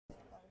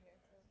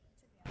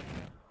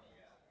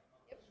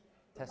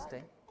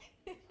Testing.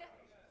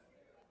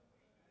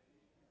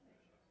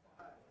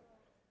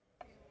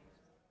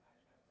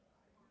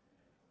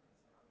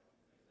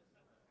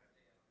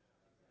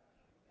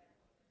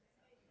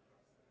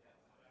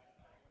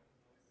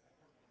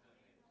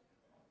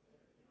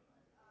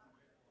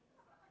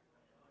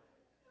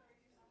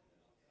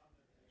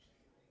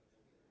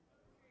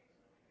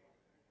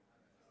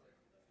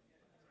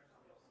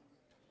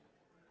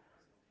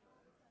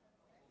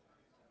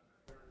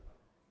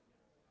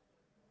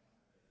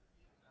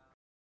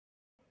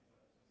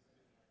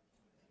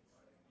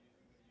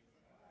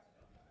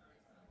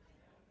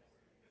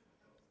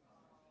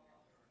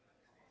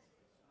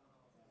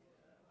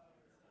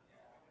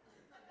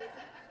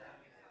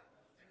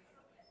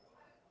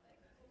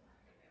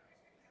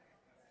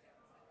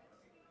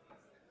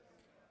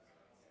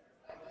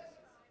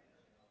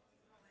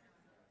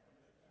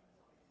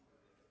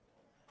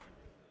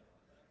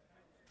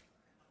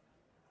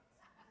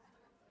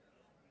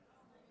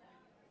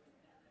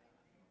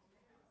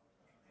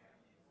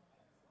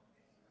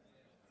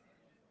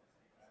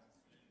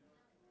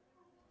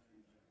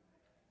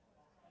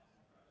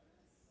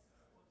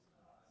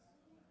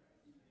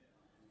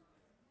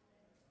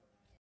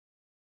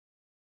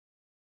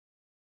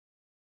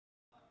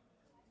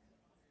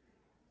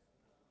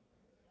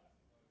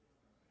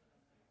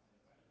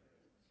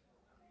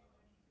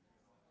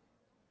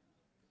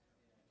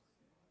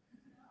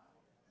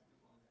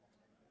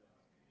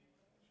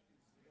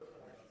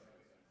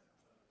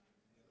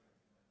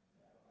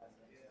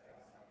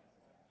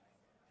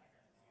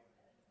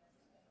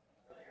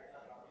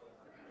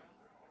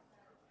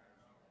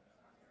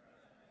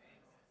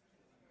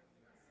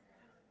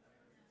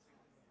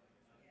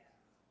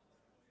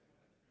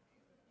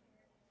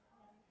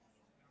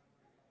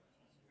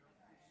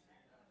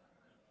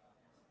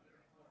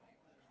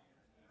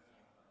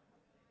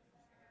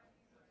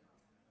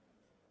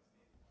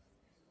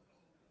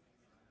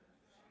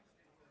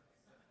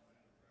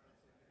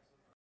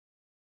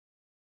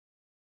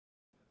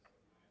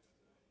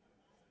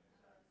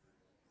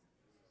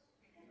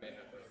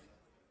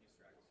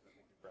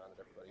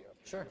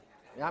 Sure.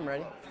 Yeah, I'm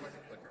ready. No,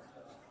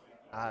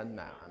 I'm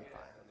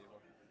fine.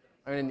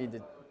 I'm going to need to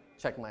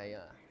check my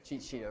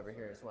cheat sheet over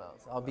here as well.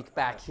 So I'll be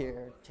back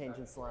here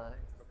changing slides.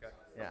 Okay.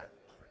 Yeah.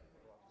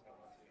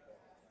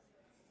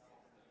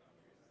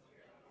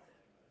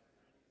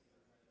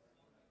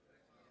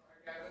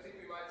 Guys, I think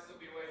we might still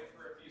be waiting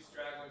for a few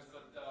stragglers,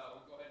 but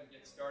we'll go ahead and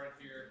get started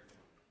here.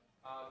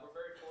 We're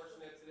very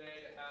fortunate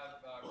today to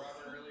have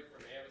Robert Early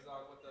from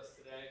Amazon with us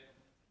today.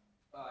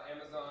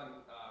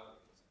 Amazon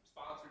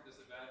sponsored this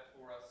event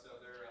for us, so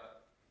they're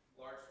a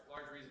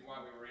large reason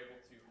why we were able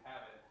to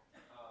have it.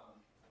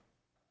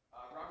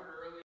 Robert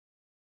Early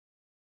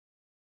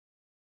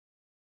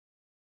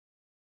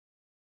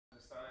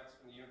is science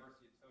from the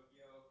University of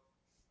Tokyo.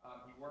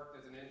 He worked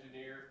as an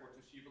engineer for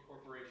Toshiba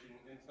Corporation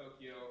in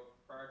Tokyo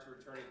prior to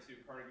returning to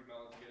Carnegie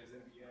Mellon to get his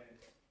MBA.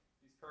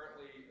 He's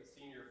currently a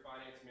senior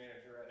finance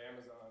manager at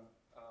Amazon.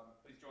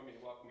 Please join me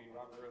in welcoming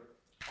Robert Early.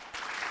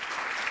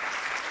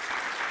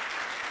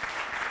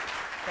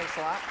 Thanks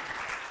a lot.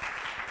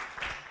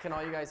 Can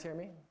all you guys hear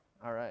me?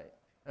 All right.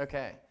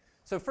 Okay.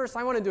 So first,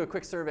 I want to do a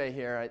quick survey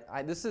here.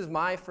 This is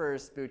my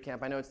first boot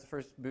camp. I know it's the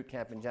first boot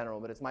camp in general,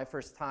 but it's my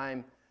first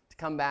time to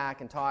come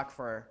back and talk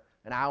for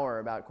an hour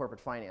about corporate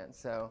finance.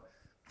 So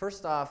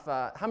first off,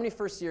 how many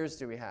first years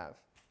do we have?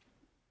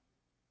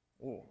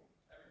 Ooh.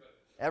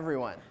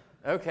 Everyone.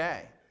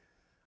 Okay.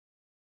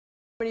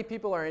 How many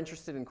people are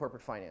interested in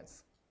corporate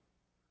finance?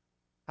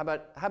 How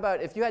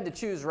about if you had to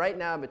choose right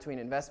now between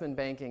investment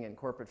banking and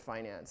corporate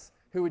finance,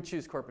 who would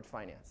choose corporate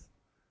finance?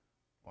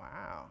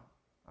 Wow.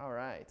 All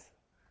right.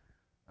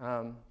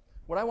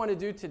 What I want to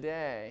do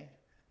today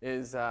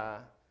is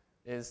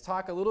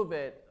talk a little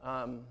bit.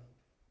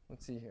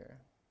 Let's see here.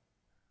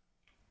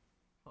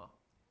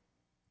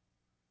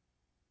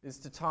 Is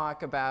to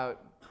talk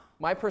about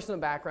my personal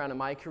background and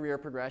my career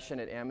progression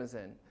at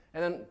Amazon,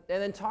 and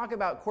then talk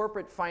about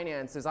corporate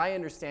finance as I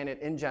understand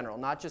it in general,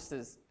 not just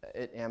as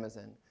at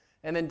Amazon,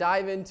 and then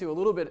dive into a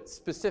little bit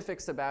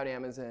specifics about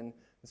Amazon,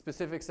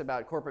 specifics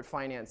about corporate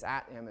finance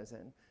at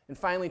Amazon, and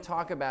finally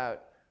talk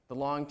about the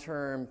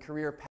long-term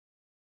career path,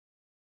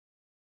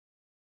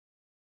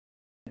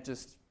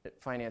 just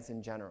finance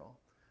in general.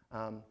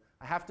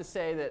 I have to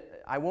say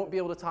that I won't be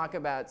able to talk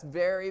about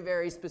very,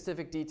 very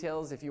specific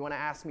details. If you want to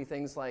ask me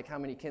things like how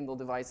many Kindle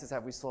devices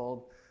have we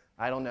sold,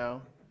 I don't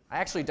know. I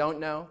actually don't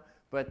know,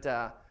 but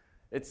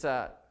it's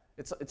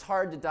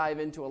hard to dive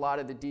into a lot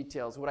of the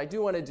details. What I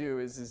do want to do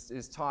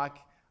is talk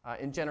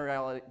in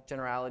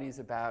generalities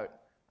about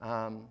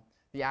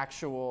the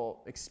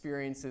actual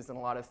experiences and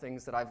a lot of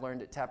things that I've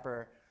learned at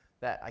Tepper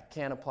that I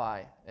can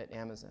apply at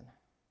Amazon.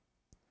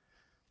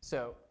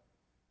 So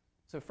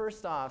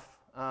first off,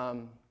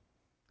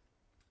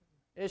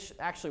 Ish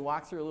actually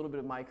walked through a little bit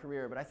of my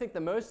career, but I think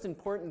the most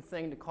important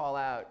thing to call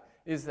out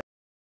is that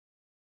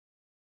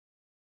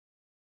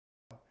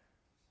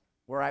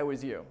where I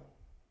was you.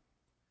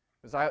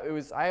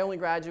 I only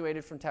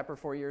graduated from Tepper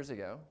 4 years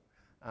ago.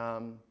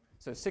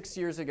 So 6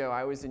 years ago,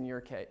 I was in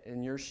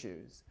your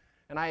shoes.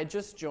 And I had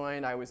just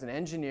joined. I was an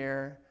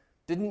engineer,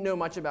 didn't know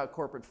much about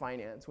corporate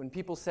finance. When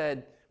people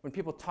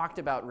talked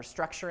about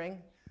restructuring,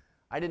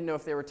 I didn't know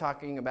if they were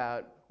talking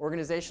about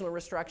organizational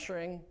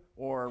restructuring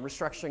or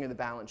restructuring of the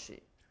balance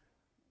sheet.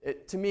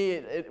 To me,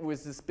 it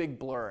was this big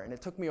blur, and it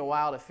took me a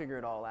while to figure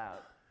it all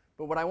out.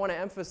 But what I want to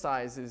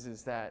emphasize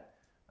is that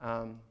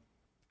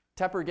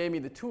Tepper gave me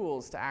the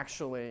tools to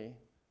actually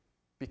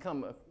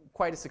become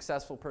quite a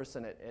successful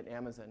person at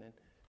Amazon. And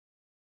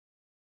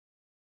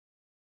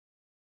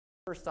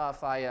first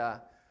off, I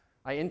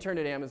interned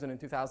at Amazon in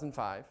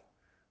 2005.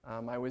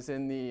 I was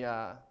in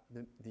the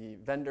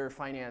vendor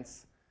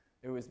finance.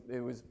 It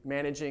was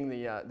managing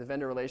the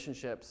vendor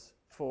relationships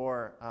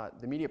for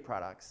the media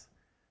products.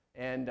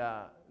 And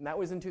that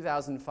was in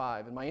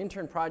 2005. And my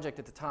intern project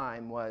at the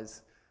time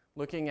was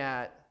looking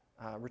at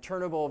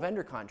returnable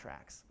vendor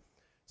contracts.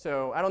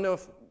 So I don't know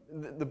if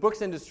the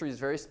books industry is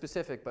very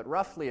specific, but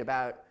roughly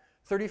about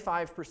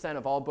 35%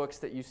 of all books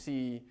that you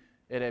see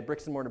at a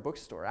bricks and mortar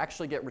bookstore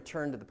actually get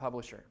returned to the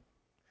publisher.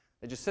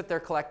 They just sit there,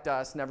 collect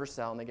dust, never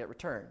sell, and they get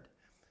returned.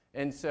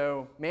 And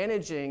so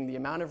managing the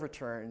amount of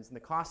returns and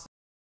the cost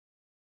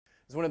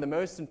is one of the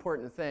most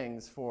important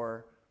things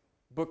for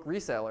book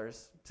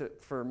resellers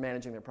for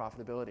managing their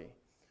profitability.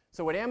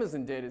 So what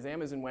Amazon did is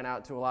Amazon went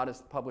out to a lot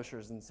of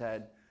publishers and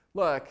said,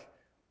 look,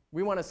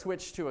 we want to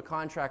switch to a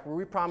contract where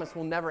we promise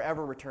we'll never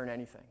ever return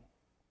anything.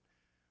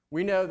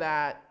 We know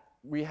that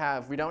we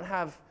don't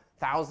have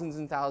thousands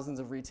and thousands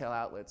of retail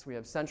outlets. We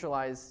have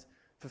centralized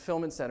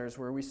fulfillment centers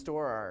where we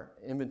store our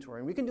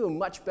inventory. And we can do a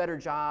much better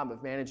job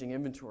of managing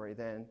inventory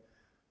than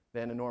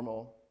a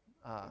normal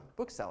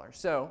bookseller.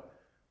 So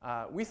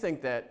we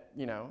think that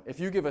if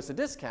you give us a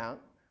discount,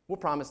 we'll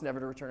promise never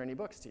to return any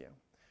books to you.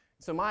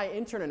 So my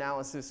intern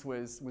analysis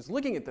was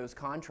looking at those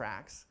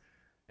contracts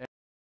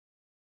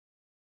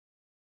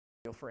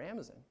for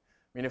Amazon.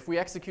 I mean, if we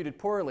executed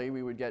poorly,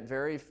 we would get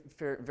very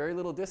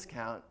little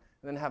discount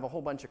and then have a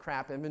whole bunch of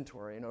crap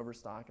inventory and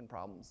overstock and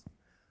problems.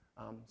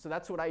 So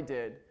that's what I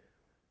did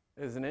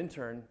as an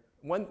intern.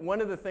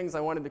 One of the things I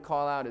wanted to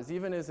call out is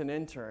even as an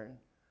intern,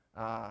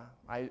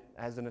 I,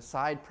 as an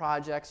aside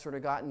project, sort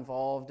of got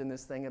involved in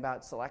this thing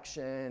about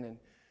selection. And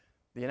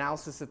the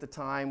analysis at the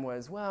time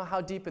was, well,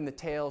 how deep in the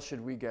tail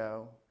should we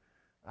go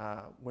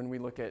when we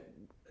look at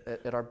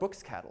our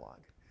books catalog?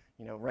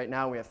 Right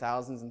now we have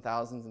thousands and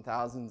thousands and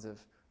thousands of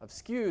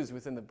SKUs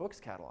within the books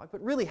catalog.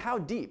 But really, how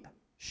deep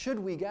should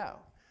we go?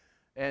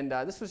 And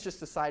this was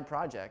just a side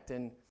project.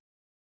 And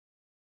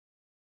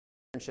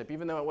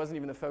even though it wasn't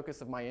even the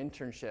focus of my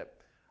internship,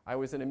 I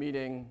was in a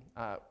meeting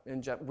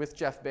with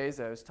Jeff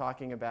Bezos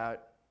talking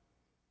about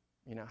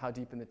how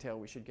deep in the tail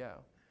we should go.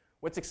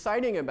 What's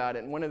exciting about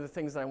it, and one of the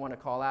things that I want to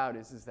call out,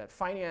 is that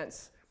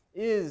finance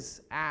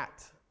is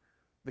at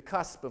the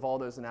cusp of all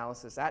those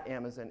analysis at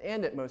Amazon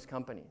and at most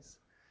companies.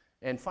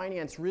 And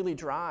finance really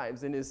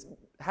drives and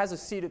has a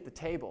seat at the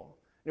table.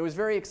 And it was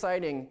very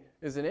exciting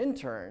as an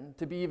intern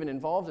to be even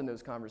involved in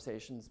those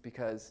conversations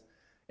because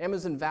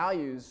Amazon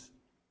values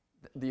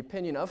the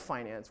opinion of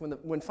finance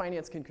when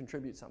finance can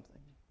contribute something.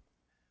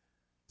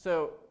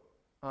 So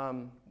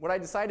what I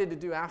decided to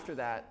do after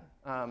that,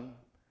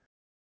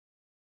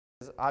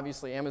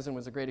 obviously Amazon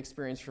was a great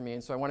experience for me,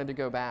 and so I wanted to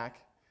go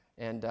back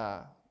and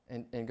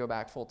go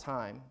back full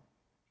time.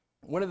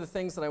 One of the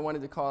things that I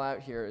wanted to call out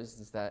here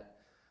is that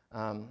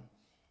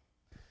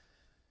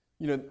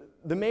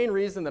the main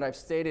reason that I've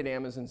stayed at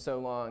Amazon so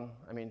long,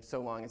 I mean,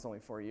 so long, it's only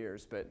 4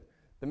 years, but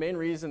the main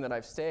reason that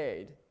I've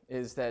stayed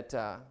is that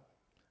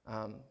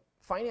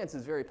finance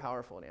is very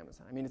powerful at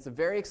Amazon. I mean, it's a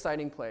very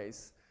exciting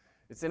place.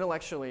 It's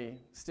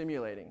intellectually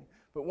stimulating.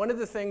 But one of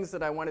the things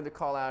that I wanted to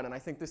call out, and I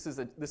think this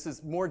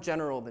is more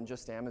general than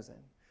just Amazon,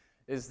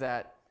 is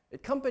that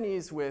at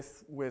companies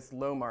with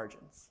low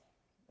margins,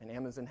 and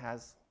Amazon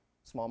has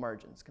small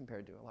margins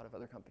compared to a lot of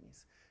other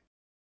companies,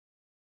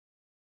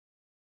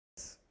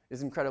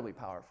 is incredibly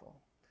powerful.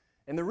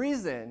 And the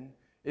reason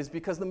is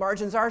because the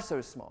margins are so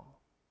small.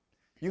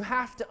 You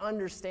have to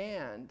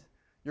understand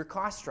your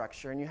cost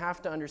structure, and you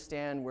have to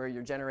understand where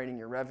you're generating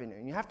your revenue.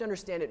 And you have to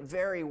understand it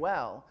very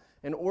well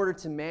in order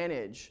to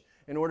manage,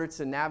 in order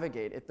to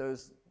navigate at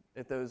those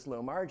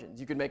low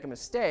margins. You could make a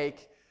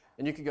mistake,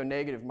 and you could go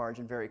negative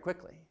margin very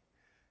quickly.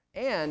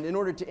 And in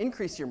order to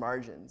increase your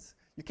margins,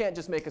 you can't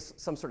just make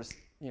some sort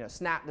of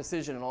snap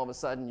decision, and all of a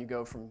sudden you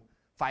go from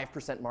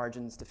 5%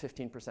 margins to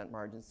 15%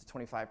 margins to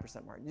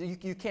 25%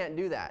 margins. You can't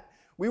do that.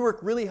 We work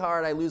really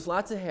hard. I lose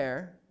lots of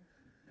hair,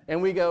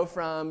 and we go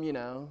from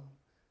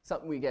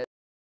we get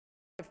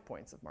 5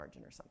 points of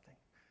margin or something.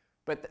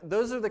 But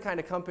those are the kind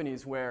of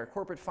companies where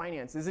corporate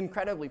finance is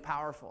incredibly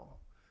powerful.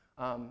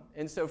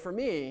 And so for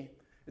me,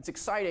 it's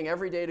exciting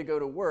every day to go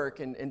to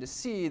work and to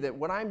see that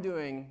what I'm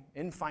doing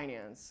in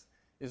finance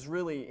is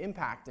really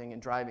impacting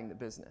and driving the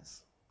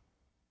business.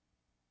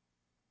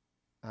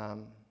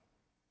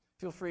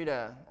 Feel free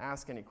to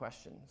ask any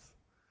questions.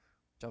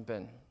 Jump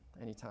in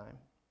anytime.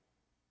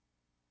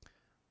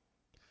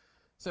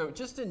 So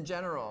just in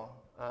general,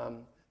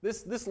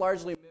 this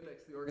largely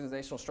mimics the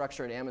organizational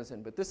structure at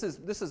Amazon, but this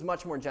is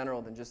much more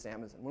general than just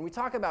Amazon. When we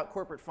talk about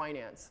corporate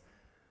finance,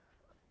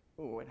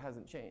 Ooh, it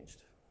hasn't changed.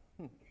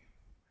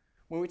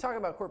 When we talk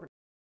about corporate,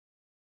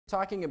 we're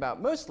talking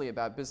about mostly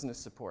about business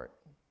support.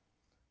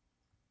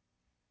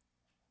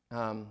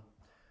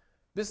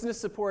 Business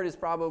support is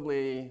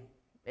probably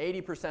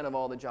 80% of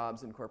all the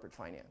jobs in corporate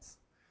finance.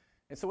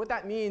 And so what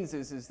that means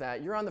is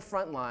that you're on the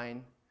front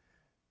line.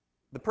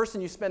 The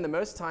person you spend the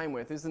most time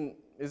with isn't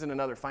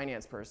another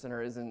finance person,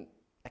 or isn't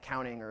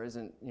accounting, or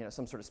isn't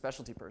some sort of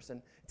specialty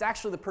person. It's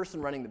actually the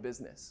person running the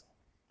business.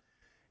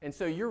 And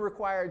so you're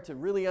required to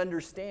really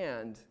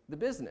understand the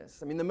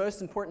business. I mean, the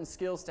most important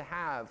skills to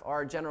have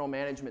are general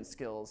management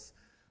skills.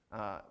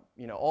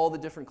 All the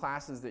different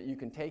classes that you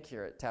can take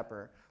here at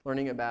Tepper,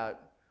 learning about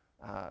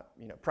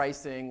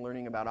pricing,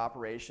 learning about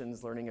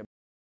operations, learning about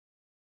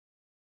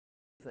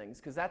things,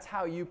 because that's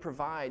how you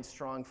provide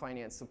strong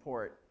finance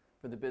support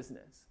for the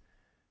business.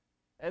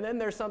 And then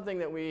there's something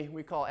that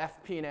we call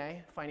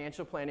FP&A,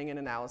 Financial Planning and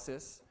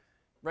Analysis.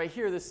 Right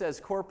here this says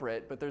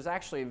corporate, but there's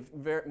actually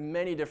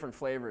many different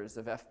flavors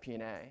of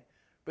FP&A.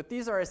 But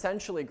these are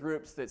essentially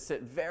groups that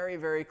sit very,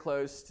 very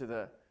close to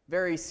the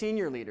very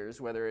senior leaders,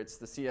 whether it's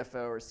the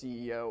CFO or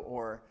CEO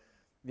or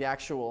the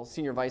actual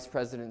senior vice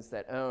presidents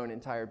that own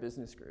entire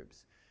business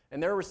groups.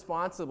 And they're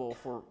responsible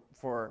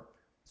for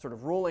sort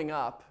of rolling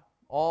up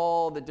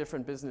all the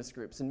different business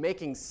groups and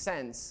making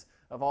sense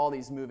of all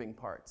these moving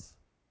parts.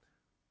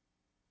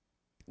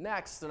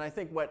 Next, and I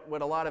think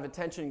what a lot of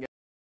attention gets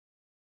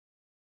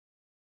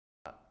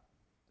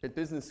at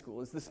business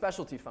school is the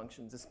specialty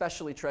functions,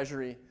 especially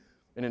treasury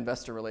and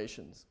investor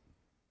relations.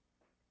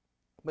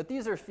 But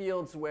these are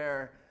fields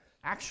where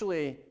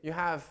actually you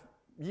have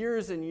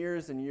years and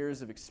years and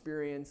years of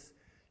experience.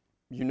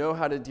 You know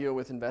how to deal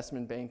with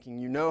investment banking.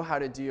 You know how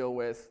to deal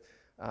with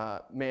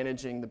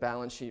managing the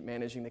balance sheet,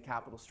 managing the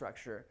capital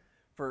structure.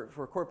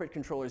 For corporate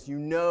controllers, you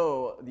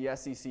know the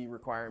SEC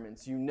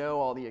requirements. You know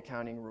all the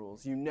accounting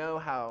rules. You know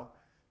how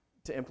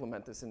to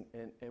implement this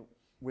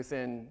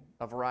within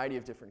a variety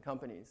of different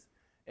companies.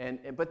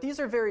 But these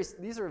are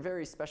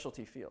very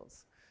specialty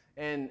fields.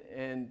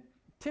 And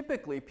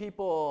typically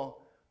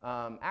people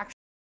actually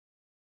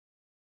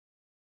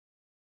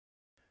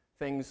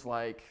things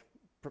like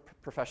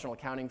professional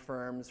accounting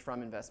firms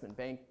from investment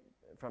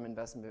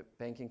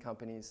banking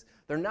companies.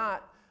 They're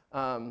not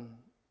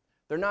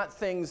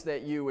things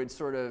that you would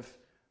sort of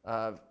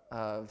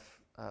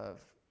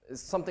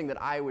is something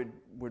that I would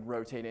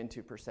rotate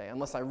into per se,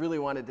 unless I really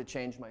wanted to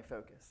change my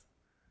focus.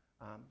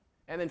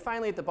 And then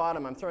finally at the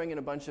bottom, I'm throwing in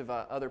a bunch of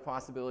other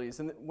possibilities.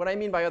 And what I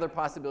mean by other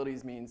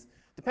possibilities means,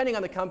 depending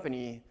on the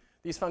company,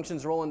 these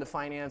functions roll into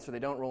finance or they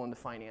don't roll into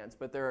finance.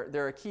 But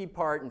they're a key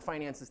part, and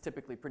finance is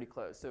typically pretty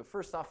close. So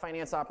first off,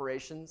 finance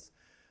operations.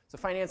 So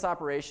finance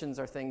operations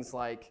are things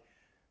like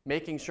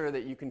making sure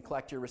that you can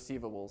collect your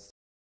receivables,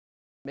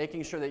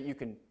 making sure that you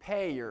can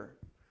pay your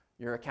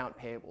account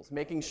payables,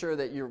 making sure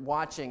that you're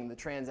watching the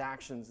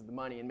transactions of the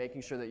money, and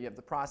making sure that you have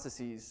the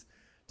processes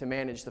to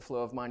manage the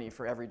flow of money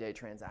for everyday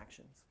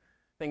transactions.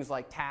 Things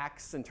like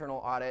tax, internal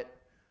audit,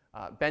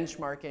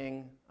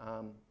 benchmarking,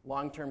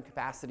 long-term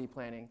capacity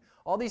planning.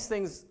 All these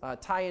things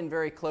tie in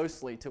very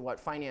closely to what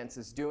finance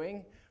is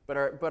doing, but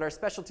are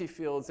specialty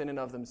fields in and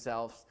of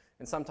themselves,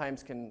 and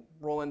sometimes can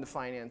roll into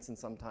finance and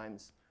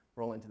sometimes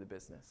roll into the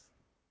business.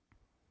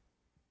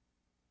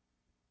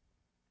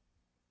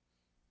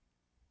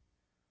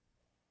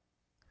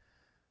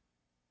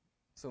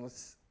 So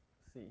let's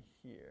see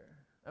here.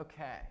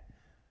 Okay,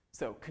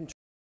 so control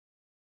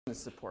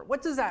support.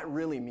 What does that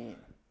really mean?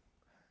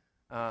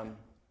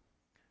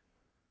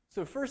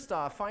 So first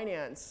off,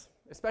 finance,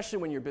 especially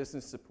when you're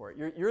business support,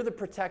 you're the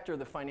protector of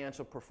the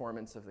financial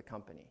performance of the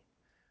company,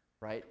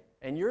 right?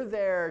 And you're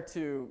there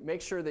to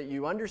make sure that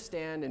you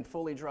understand and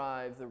fully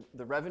drive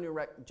the revenue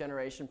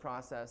generation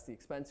process, the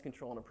expense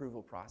control and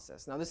approval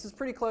process. Now, this is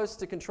pretty close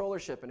to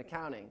controllership and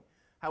accounting.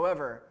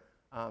 However,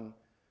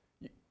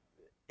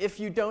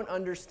 if you don't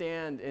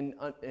understand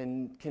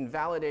and can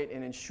validate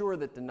and ensure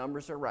that the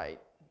numbers are right,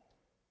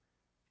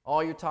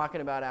 all you're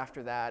talking about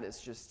after that is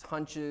just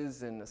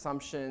hunches and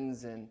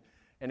assumptions, and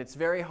it's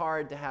very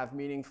hard to have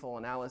meaningful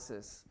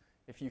analysis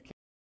if you can't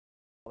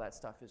all that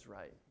stuff is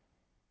right.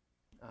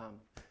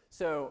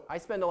 So I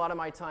spend a lot of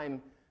my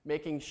time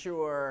making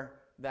sure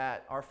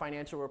that our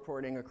financial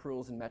reporting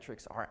accruals and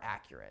metrics are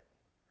accurate.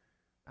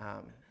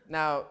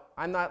 Now,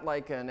 I'm not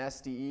like an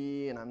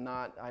SDE, and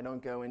I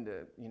don't go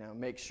into,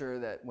 make sure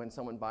that when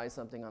someone buys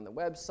something on the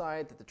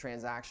website that the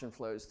transaction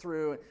flows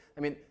through.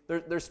 I mean,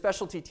 there's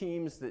specialty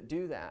teams that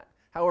do that.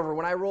 However,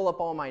 when I roll up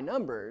all my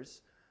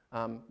numbers,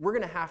 we're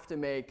going to have to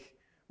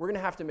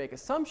make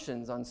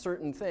assumptions on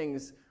certain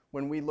things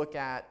when we look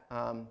at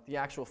the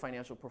actual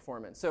financial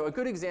performance. So a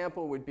good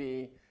example would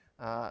be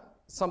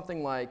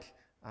something like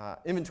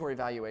inventory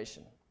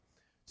valuation.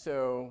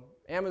 So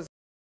Amazon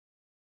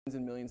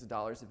and millions of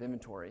dollars of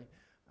inventory,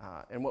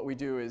 and what we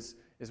do is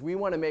we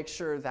want to make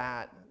sure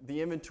that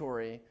the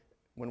inventory,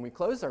 when we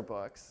close our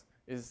books,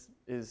 is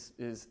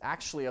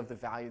actually of the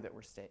value that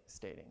we're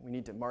stating. We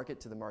need to mark it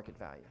to the market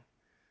value,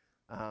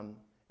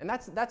 and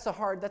that's a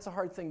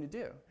hard thing to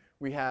do.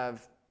 We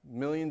have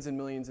millions and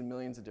millions and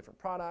millions of different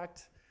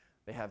product.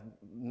 They have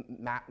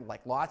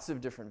like lots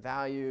of different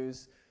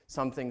values.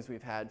 Some things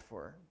we've had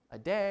for a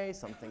day,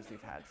 some things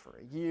we've had for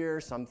a year,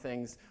 some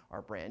things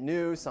are brand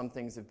new, some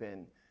things have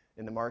been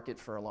in the market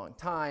for a long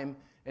time.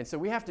 And so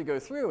we have to go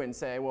through and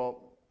say,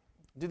 well,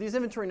 do these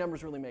inventory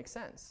numbers really make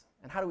sense?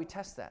 And how do we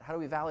test that? How do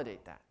we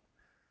validate that?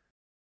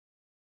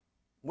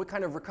 What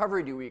kind of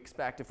recovery do we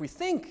expect? If we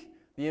think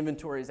the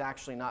inventory is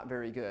actually not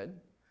very good,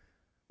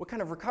 what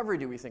kind of recovery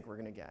do we think we're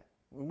going to get?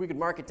 We could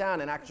mark it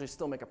down and actually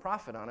still make a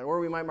profit on it, or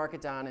we might mark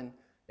it down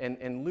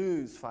and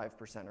lose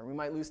 5%, or we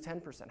might lose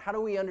 10%. How do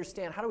we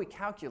understand, how do we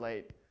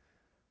calculate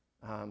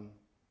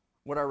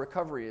what our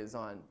recovery is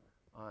on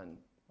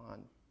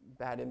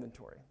bad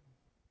inventory?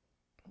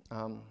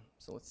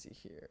 So let's see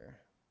here.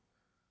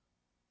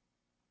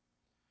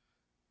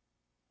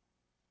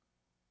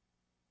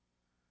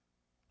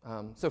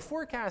 So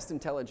forecast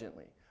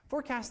intelligently.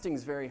 Forecasting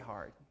is very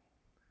hard.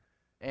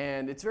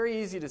 And it's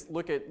very easy to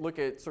look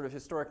at sort of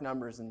historic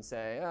numbers and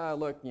say, oh,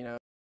 look, you know,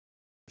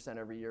 percent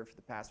every year for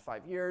the past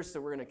 5 years,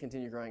 so we're going to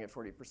continue growing at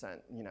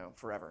 40%, you know,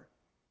 forever.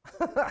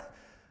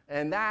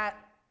 And that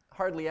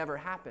hardly ever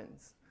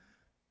happens.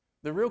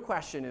 The real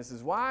question is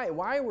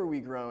why were we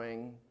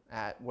growing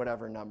at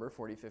whatever number,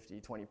 40,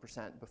 50,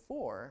 20%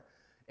 before,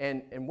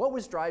 and what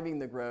was driving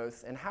the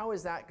growth, and how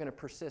is that going to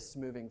persist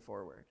moving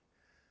forward?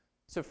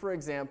 So for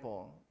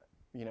example,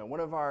 you know, one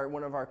of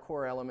our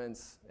core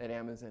elements at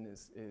Amazon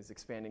is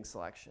expanding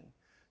selection.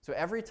 So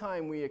every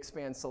time we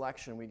expand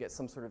selection, we get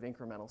some sort of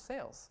incremental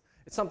sales.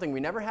 It's something we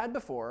never had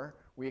before.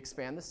 We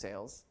expand the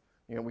sales.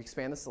 You know, we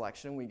expand the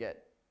selection, we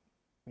get,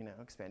 you know,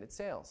 expanded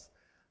sales.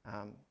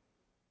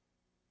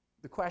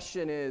 The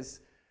question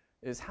is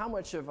how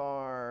much of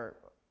our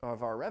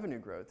revenue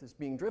growth is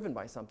being driven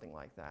by something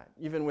like that,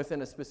 even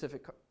within a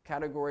specific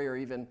category, or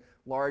even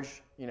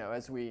large, you know,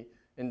 as we.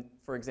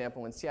 For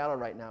example, in Seattle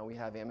right now, we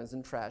have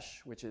Amazon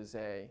Fresh, which is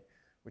a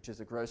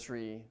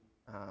grocery.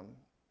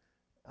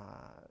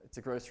 It's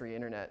a grocery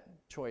internet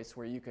choice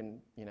where you can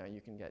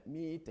get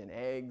meat and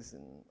eggs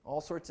and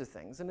all sorts of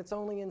things, and it's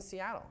only in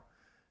Seattle.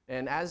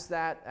 And as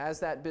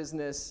that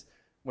business,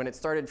 when it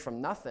started from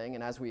nothing,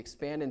 and as we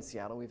expand in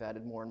Seattle, we've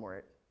added more and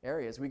more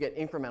areas. We get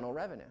incremental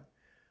revenue,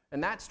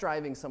 and that's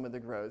driving some of the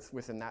growth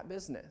within that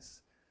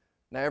business.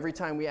 Now, every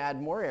time we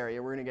add more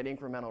area, we're going to get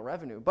incremental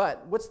revenue.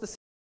 But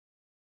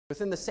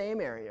within the same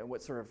area,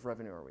 what sort of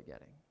revenue are we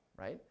getting,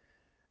 right?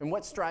 And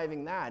what's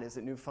driving that? Is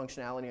it new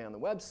functionality on the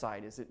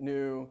website? Is it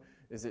new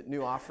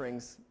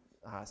offerings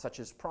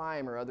such as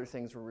Prime or other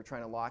things where we're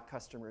trying to lock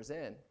customers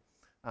in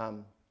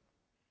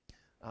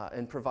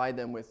and provide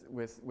them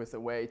with a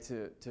way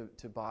to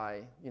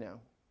buy, you know,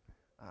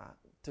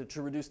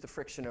 to reduce the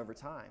friction over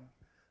time?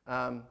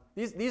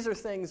 These are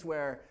things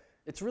where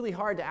it's really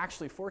hard to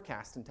actually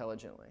forecast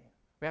intelligently.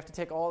 We have to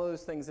take all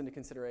those things into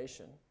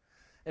consideration.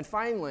 And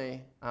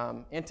finally,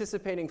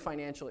 anticipating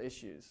financial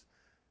issues.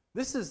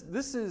 This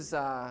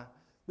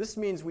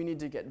means we need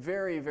to get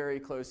very, very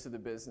close to the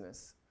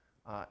business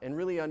and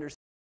really understand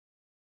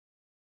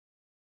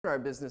our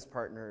business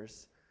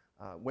partners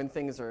when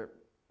things are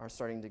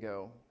starting to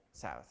go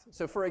south.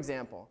 So for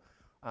example,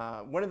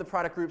 one of the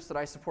product groups that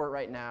I support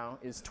right now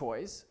is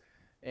toys.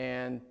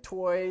 And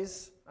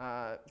toys,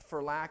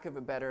 for lack of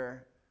a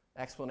better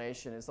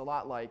explanation, is a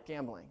lot like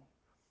gambling.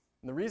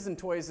 And the reason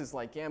toys is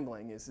like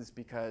gambling is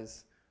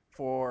because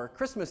for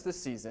Christmas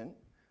this season,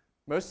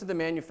 most of the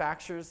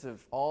manufacturers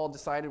have all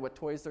decided what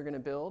toys they're going to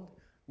build.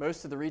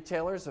 Most of the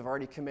retailers have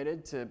already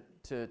committed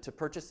to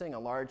purchasing a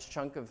large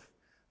chunk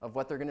of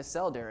what they're going to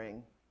sell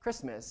during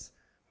Christmas.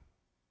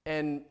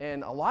 And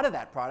a lot of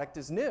that product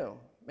is new.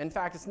 In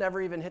fact, it's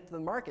never even hit the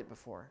market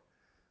before.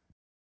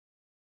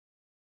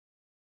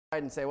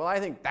 And say, well, I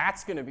think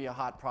that's going to be a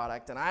hot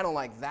product, and I don't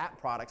like that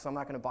product, so I'm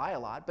not going to buy a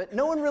lot. But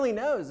no one really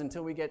knows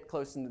until we get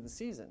close into the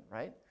season,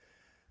 right?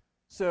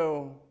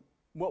 So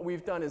what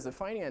we've done as a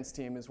finance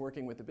team is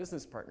working with the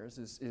business partners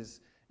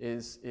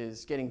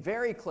is getting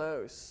very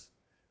close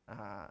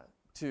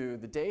to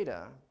the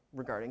data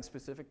regarding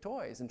specific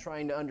toys and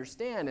trying to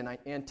understand and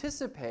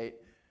anticipate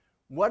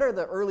what are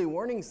the early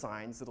warning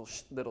signs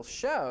that'll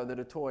show that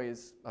a toy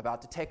is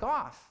about to take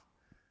off.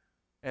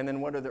 And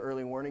then what are the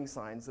early warning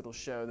signs that'll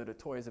show that a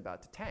toy is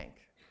about to tank?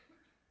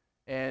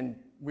 And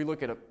we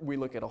look at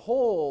a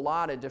whole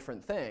lot of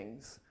different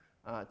things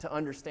to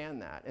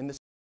understand that.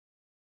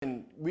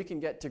 And we can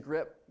get to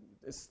grip,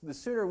 the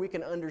sooner we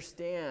can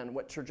understand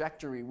what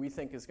trajectory we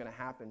think is going to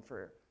happen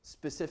for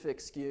specific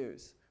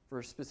SKUs,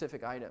 for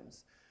specific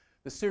items,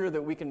 the sooner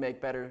that we can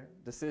make better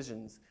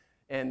decisions,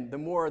 and the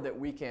more that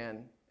we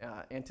can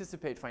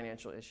anticipate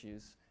financial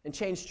issues and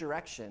change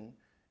direction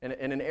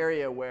in an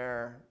area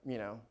where, you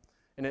know,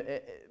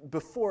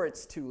 before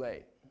it's too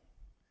late.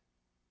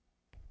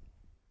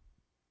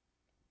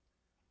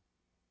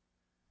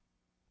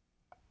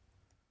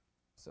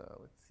 So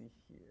let's see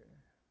here.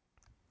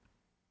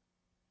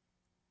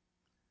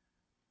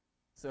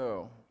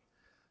 So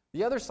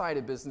the other side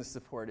of business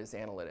support is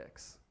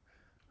analytics.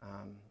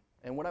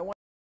 And what I want,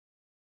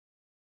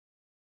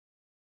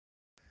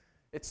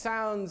 it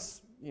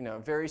sounds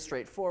very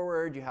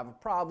straightforward. You have a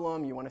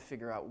problem. You want to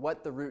figure out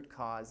what the root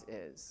cause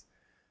is.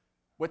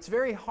 What's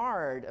very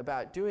hard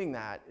about doing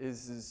that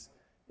is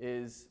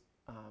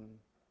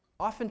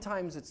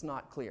oftentimes it's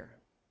not clear.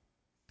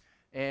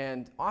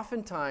 And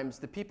oftentimes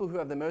the people who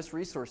have the most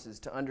resources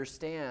to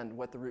understand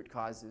what the root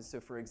cause is, so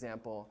for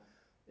example,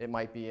 it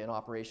might be an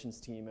operations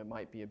team, it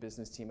might be a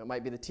business team, it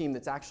might be the team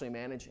that's actually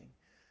managing.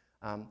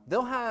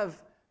 They'll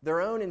have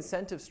their own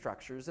incentive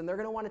structures, and they're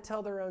going to want to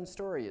tell their own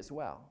story as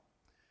well.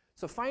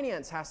 So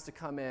finance has to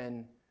come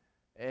in,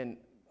 and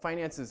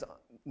finance is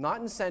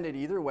not incented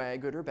either way,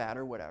 good or bad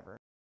or whatever.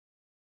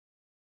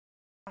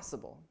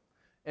 Possible.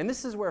 And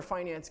this is where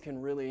finance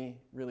can really,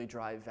 really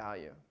drive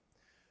value.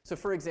 So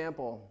for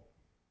example,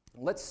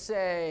 let's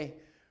say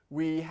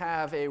we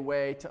have a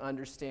way to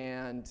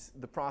understand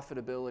the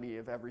profitability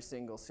of every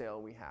single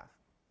sale we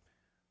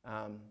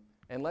have.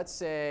 And let's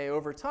say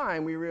over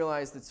time we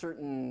realize that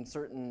certain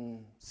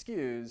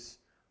SKUs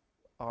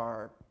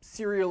are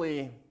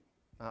serially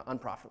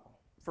unprofitable.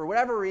 For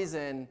whatever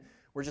reason,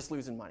 we're just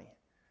losing money.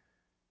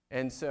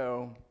 And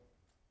so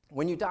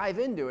when you dive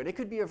into it, it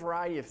could be a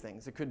variety of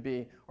things. It could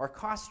be our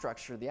cost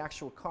structure, the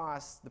actual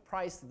cost, the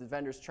price that the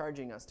vendor's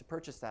charging us to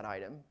purchase that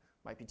item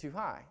might be too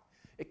high.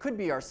 It could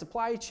be our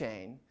supply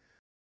chain.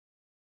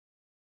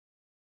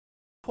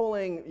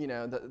 Pulling,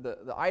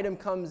 the item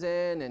comes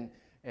in and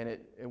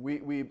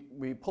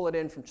we pull it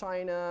in from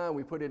China,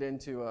 we put it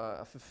into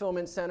a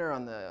fulfillment center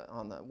on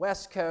the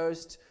West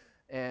Coast,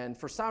 and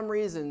for some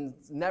reason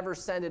never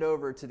send it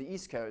over to the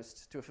East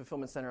Coast, to a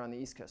fulfillment center on the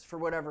East Coast, for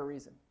whatever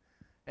reason.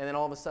 And then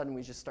all of a sudden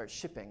we just start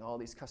shipping all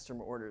these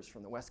customer orders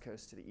from the West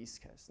Coast to the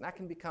East Coast. And that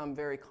can become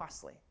very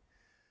costly.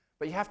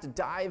 But you have to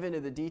dive into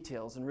the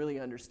details and really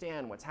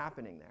understand what's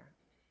happening there.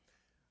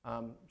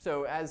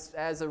 So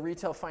as a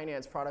retail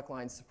finance product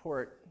line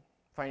support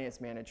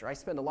finance manager, I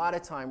spend a lot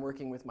of time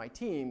working with my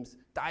teams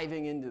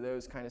diving into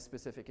those kind of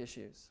specific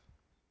issues.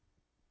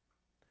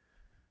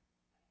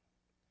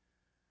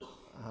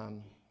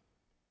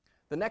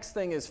 The next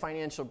thing is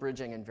financial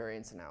bridging and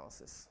variance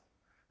analysis.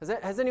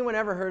 Has anyone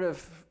ever heard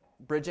of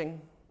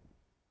bridging?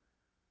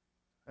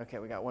 Okay,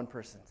 we got one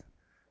person.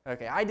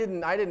 Okay, I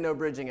didn't know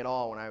bridging at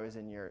all when I was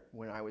in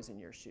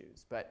your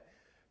shoes. But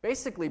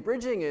basically,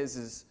 bridging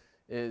is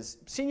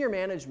senior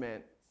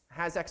management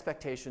has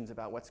expectations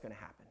about what's going to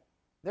happen.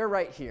 They're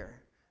right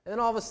here, and then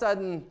all of a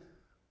sudden,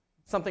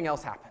 something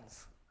else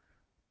happens,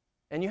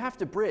 and you have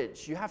to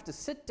bridge. You have to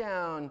sit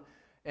down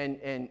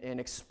and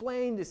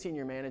explain to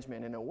senior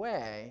management in a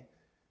way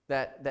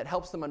that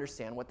helps them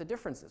understand what the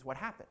difference is, what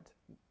happened.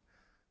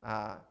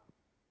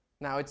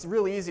 Now, it's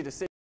really easy to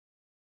sit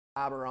and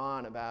blabber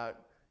on about,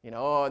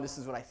 oh, this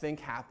is what I think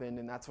happened,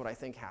 and that's what I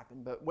think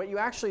happened. But what you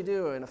actually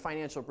do in a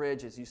financial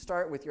bridge is you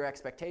start with your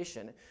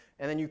expectation,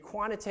 and then you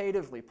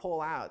quantitatively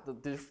pull out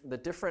the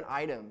different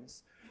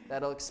items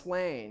that'll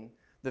explain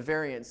the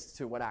variance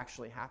to what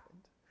actually happened.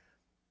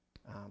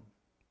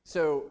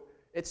 So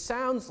it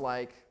sounds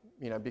like,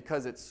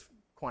 because it's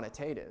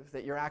quantitative,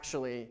 that you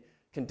actually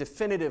can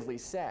definitively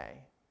say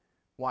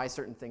why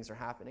certain things are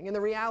happening. And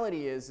the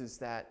reality is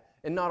that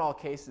in not all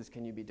cases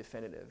can you be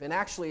definitive. And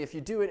actually, if you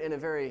do it in a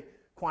very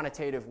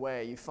quantitative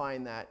way, you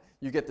find that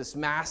you get this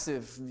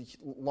massive,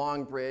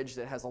 long bridge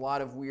that has a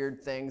lot of weird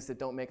things that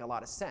don't make a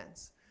lot of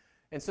sense.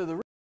 And so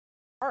the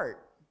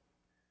part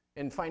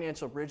in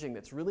financial bridging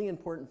that's really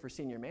important for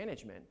senior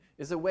management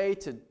is a way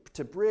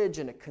to bridge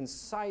in a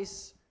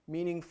concise,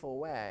 meaningful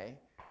way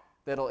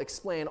that'll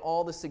explain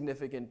all the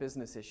significant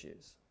business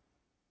issues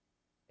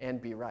and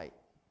be right.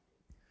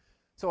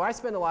 So I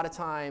spend a lot of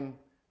time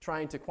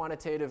trying to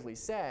quantitatively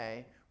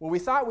say, well, we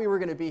thought we were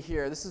going to be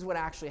here. This is what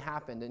actually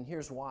happened, and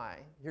here's why.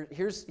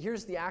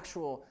 Here's the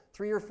actual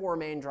 3 or 4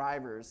 main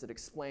drivers that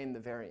explain the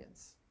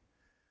variance.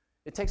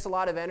 It takes a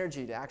lot of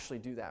energy to actually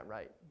do that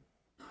right.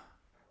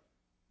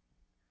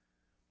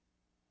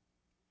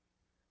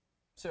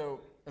 So,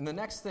 and the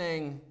next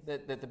thing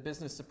that the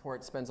business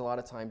support spends a lot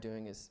of time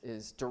doing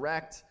is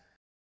direct.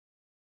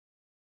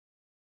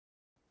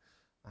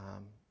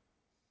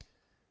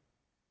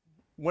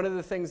 One of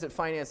the things that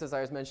finance, as I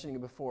was mentioning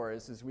before,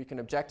 is we can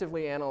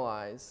objectively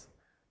analyze,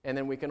 and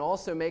then we can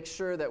also make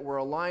sure that we're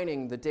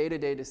aligning the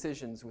day-to-day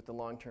decisions with the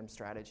long-term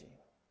strategy.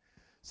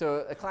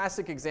 So a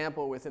classic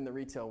example within the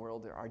retail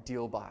world are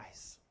deal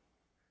buys.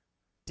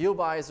 Deal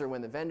buys are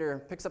when the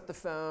vendor picks up the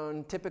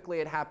phone. Typically,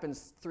 it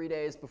happens 3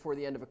 days before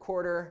the end of a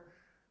quarter,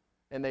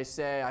 and they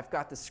say, I've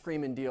got this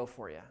screaming deal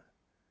for you.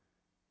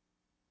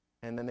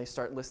 And then they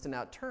start listing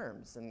out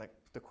terms, and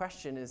the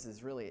question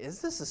is really,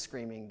 is this a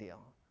screaming deal?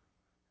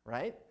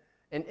 Right?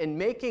 And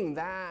making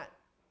that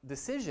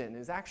decision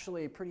is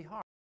actually pretty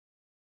hard.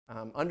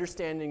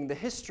 Understanding the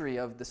history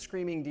of the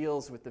screaming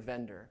deals with the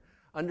vendor,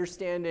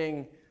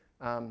 understanding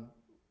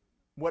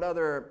what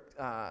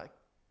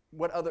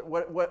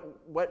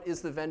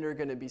is the vendor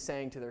going to be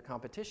saying to their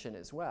competition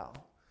as well,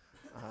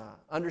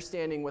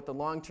 understanding what the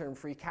long-term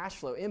free cash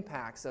flow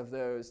impacts of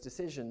those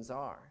decisions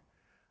are.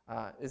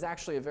 Is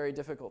actually a very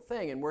difficult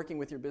thing, and working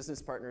with your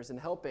business partners and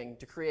helping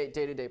to create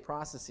day-to-day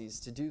processes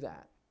to do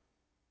that.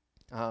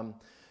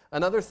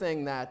 Another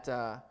thing that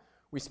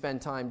we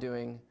spend time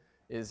doing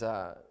is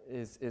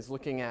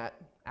looking at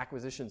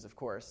acquisitions, of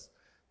course.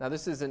 Now,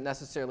 this isn't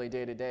necessarily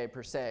day-to-day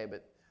per se,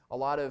 but a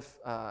lot of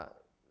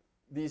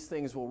these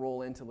things will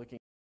roll into looking.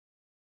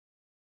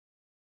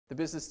 The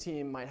business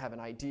team might have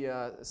an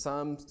idea,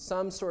 some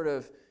sort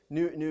of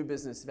new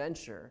business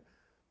venture,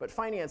 but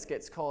finance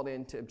gets called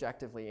in to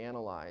objectively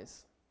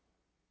analyze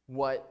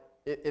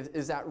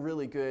is that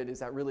really good? Is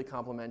that really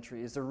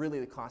complementary? Is there really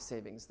the cost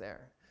savings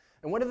there?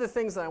 And one of the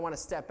things that I want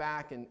to step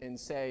back and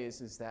say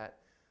is that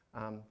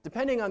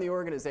depending on the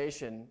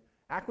organization,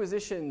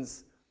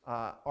 acquisitions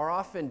are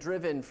often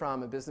driven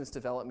from a business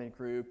development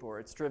group, or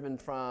it's driven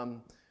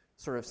from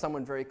sort of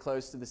someone very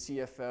close to the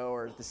CFO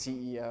or the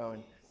CEO.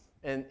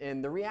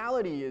 And the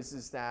reality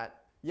is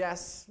that,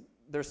 yes,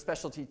 there's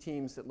specialty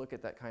teams that look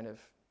at that kind of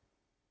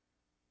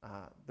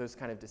those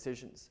kind of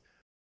decisions.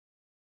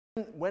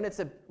 When it's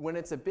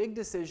a big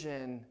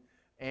decision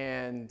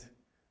and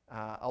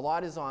a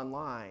lot is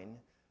online,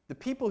 the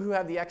people who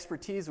have the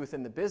expertise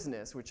within the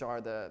business, which are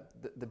the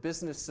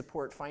business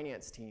support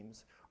finance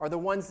teams, are the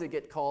ones that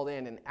get called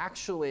in and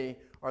actually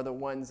are the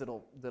ones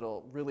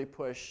that'll really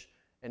push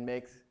and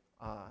make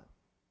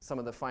some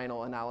of the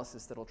final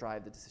analysis that'll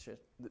drive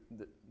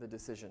the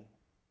decision.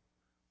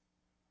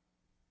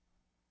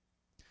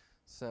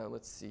 So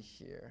let's see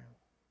here.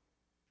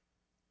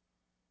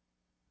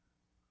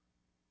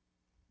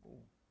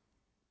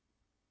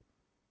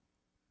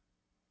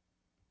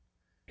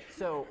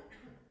 So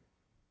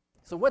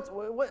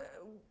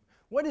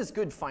what is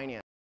good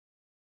finance?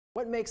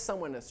 What makes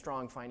someone a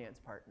strong finance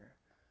partner?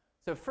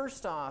 So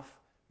first off,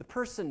 the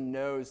person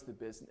knows the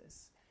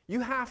business.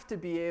 You have to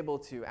be able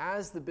to,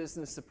 as the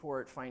business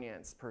support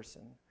finance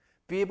person,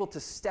 be able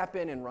to step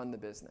in and run the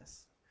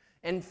business.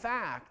 In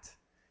fact,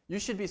 you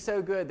should be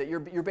so good that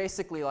you're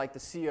basically like the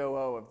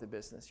COO of the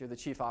business. You're the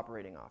chief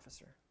operating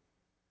officer.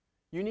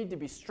 You need to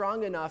be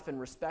strong enough and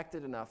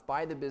respected enough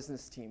by the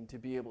business team to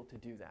be able to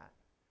do that.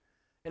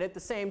 And at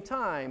the same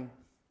time,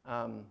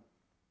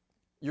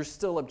 you're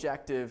still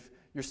objective.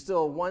 You're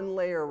still one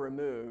layer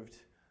removed,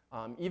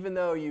 even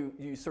though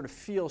you sort of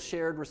feel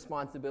shared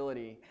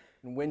responsibility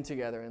and win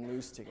together and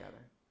lose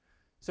together.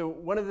 So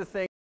one of the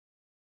things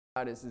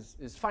about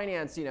is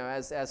finance,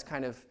 as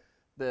kind of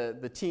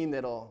the team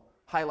that'll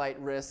highlight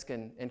risk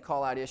and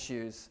call out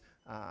issues,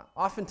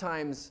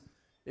 oftentimes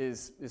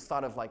is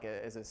thought of like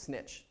as a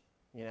snitch,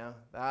 or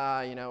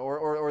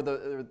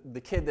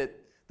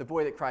the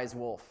boy that cries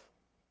wolf,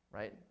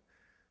 right?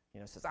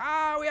 Says,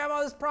 we have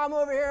all this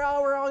problem over here.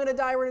 Oh, we're all going to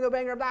die. We're going to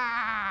go bankrupt.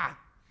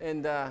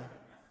 And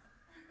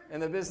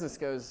the business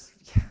goes,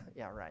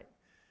 yeah, right.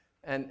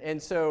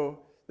 And so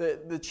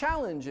the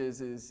challenge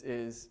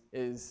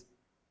is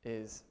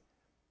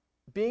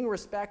being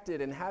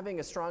respected and having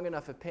a strong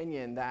enough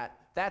opinion that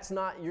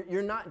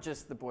you're not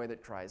just the boy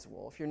that cries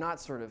wolf. You're not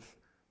sort of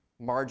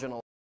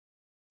marginal,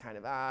 kind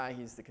of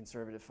he's the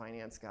conservative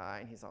finance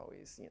guy and he's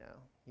always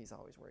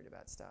worried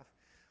about stuff.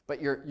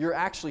 But you're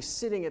actually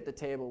sitting at the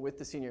table with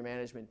the senior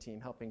management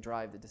team helping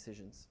drive the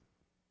decisions.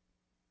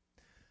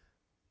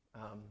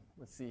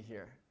 Let's see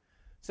here.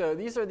 So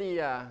these are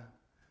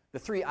the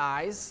 3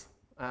 I's,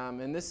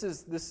 and this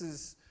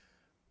is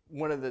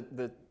one of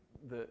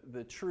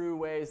the true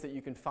ways that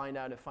you can find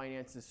out if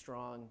finance is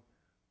strong.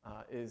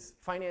 Is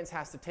finance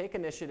has to take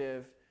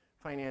initiative,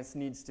 finance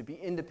needs to be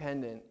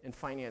independent, and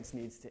finance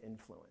needs to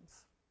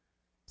influence.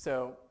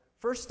 So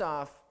first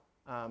off,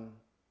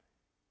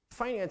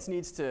 finance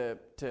needs to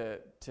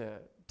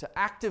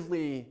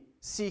actively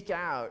seek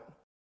out.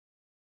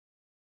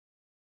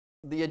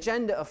 The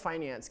agenda of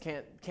finance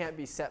can't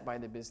be set by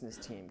the business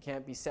team,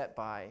 can't be set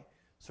by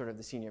sort of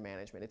the senior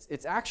management.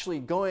 It's actually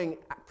going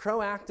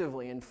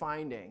proactively and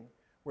finding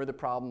where the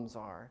problems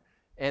are,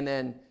 and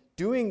then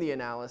doing the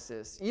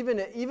analysis. Even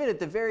at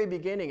the very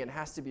beginning, it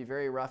has to be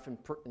very rough and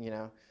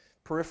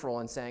peripheral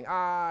and saying,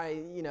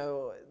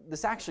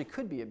 this actually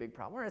could be a big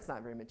problem, or it's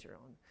not very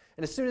material.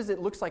 And as soon as it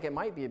looks like it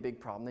might be a big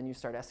problem, then you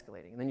start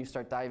escalating, and then you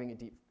start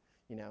diving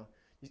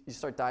you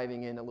start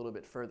diving in a little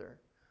bit further.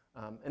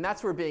 And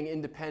that's where being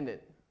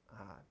independent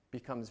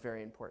becomes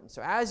very important.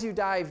 So as you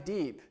dive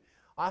deep,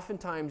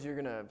 oftentimes you're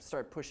going to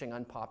start pushing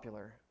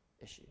unpopular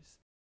issues.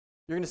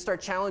 You're going to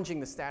start challenging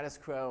the status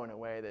quo in a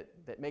way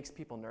that makes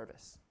people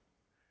nervous.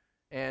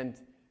 And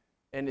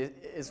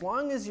as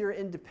long as you're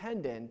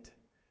independent,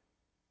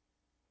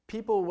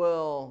 people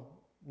will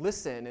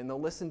listen, and they'll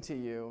listen to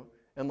you,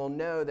 and they'll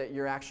know that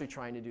you're actually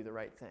trying to do the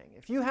right thing.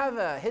 If you have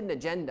a hidden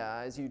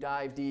agenda as you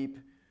dive deep,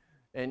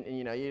 and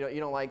you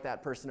don't like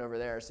that person over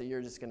there, so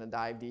you're just going to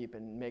dive deep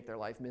and make their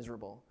life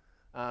miserable,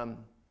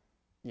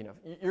 you're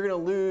going to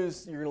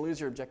lose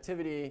your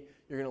objectivity.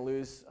 You're going to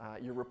lose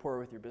your rapport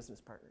with your business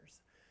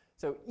partners.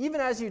 So even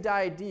as you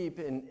dive deep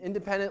and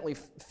independently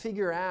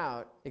figure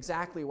out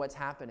exactly what's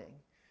happening,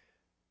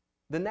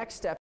 the next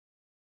step,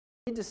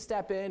 you need to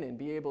step in and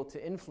be able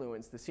to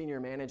influence the senior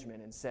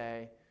management and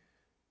say,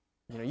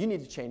 you need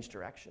to change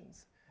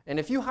directions. And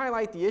if you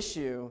highlight the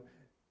issue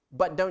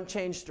but don't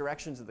change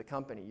directions of the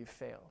company, you've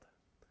failed.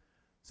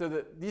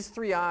 So these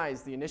 3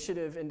 I's, the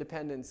initiative,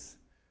 independence,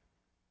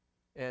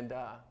 and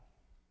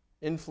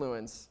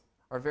influence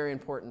are very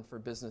important for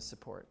business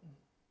support.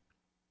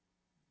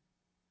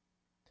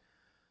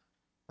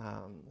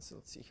 So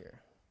let's see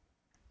here.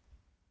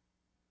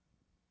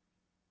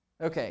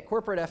 Okay,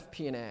 corporate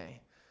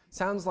FP&A.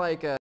 Sounds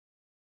like a...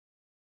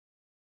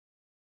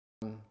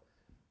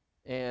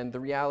 And the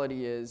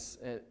reality is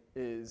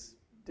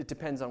it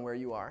depends on where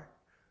you are.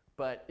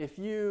 But if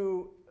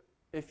you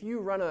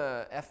run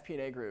a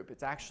FP&A group,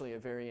 it's actually a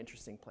very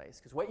interesting place.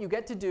 Because what you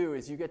get to do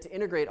is you get to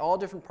integrate all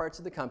different parts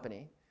of the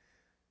company.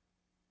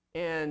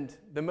 And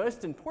the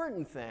most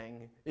important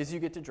thing is you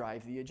get to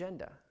drive the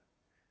agenda.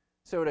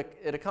 So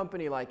at a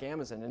company like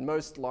Amazon, and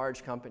most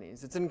large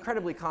companies, it's an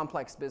incredibly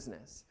complex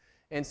business.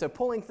 And so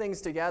pulling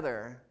things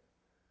together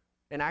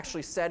and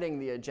actually setting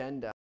the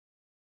agenda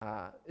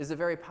is a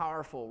very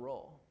powerful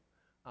role.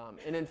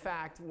 And in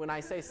fact, when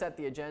I say set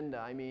the agenda,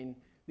 I mean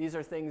these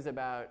are things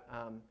about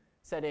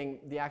setting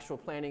the actual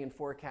planning and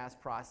forecast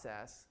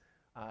process,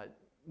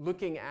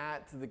 looking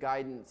at the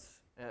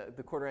guidance,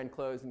 the quarter-end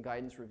close and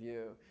guidance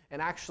review, and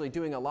actually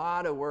doing a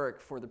lot of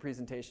work for the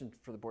presentation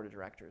for the board of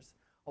directors.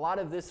 A lot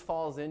of this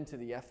falls into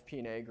the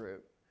FP&A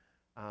group.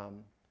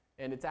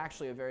 And it's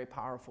actually a very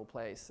powerful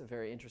place, a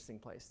very interesting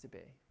place to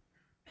be.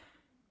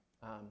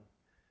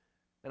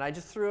 And I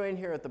just threw in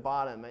here at the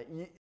bottom,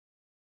 you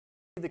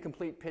see the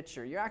complete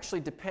picture. You're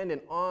actually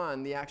dependent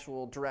on the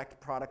actual direct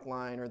product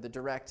line or the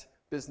direct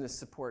business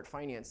support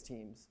finance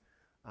teams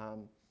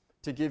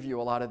to give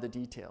you a lot of the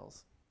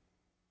details.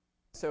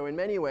 So in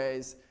many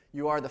ways,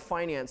 you are the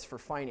finance for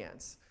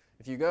finance.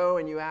 If you go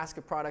and you ask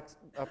a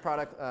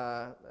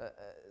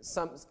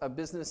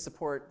business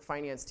support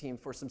finance team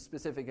for some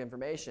specific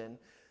information,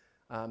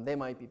 they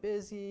might be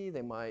busy,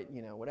 they might,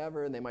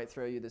 whatever, and they might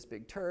throw you this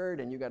big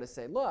turd, and you got to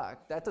say,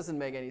 look, that doesn't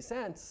make any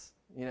sense,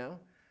 You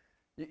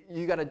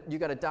got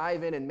to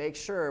dive in and make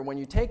sure when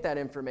you take that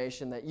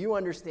information that you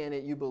understand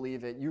it, you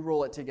believe it, you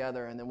roll it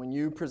together, and then when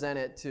you present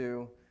it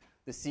to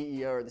the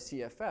CEO or the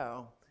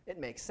CFO, it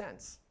makes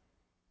sense.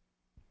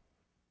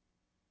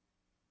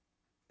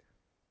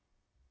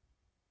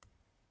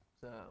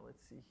 So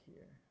let's see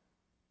here.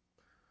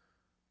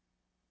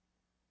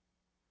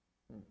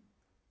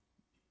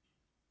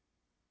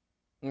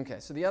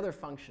 Okay, so the other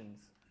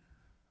functions.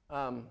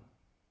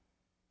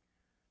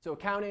 So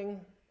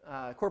accounting,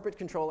 corporate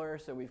controller.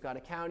 So we've got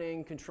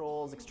accounting,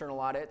 controls,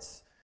 external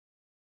audits.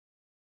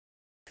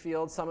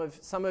 Field.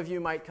 Some of you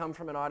might come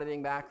from an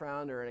auditing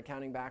background or an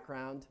accounting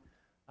background.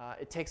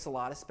 It takes a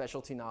lot of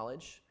specialty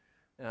knowledge.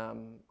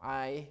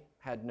 I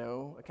had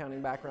no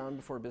accounting background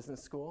before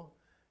business school,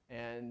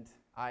 and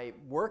I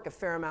work a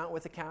fair amount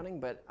with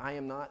accounting, but I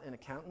am not an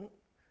accountant,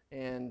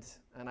 and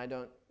I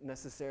don't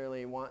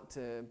necessarily want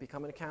to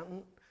become an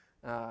accountant.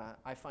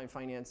 I find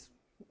finance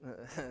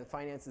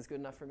is good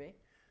enough for me.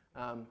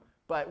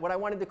 But what I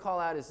wanted to call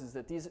out is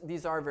that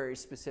these are very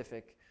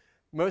specific.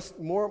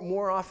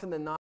 More often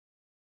than not,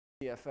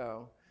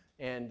 CFO,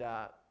 and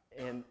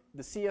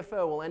the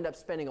CFO will end up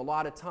spending a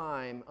lot of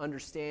time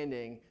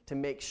understanding to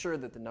make sure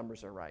that the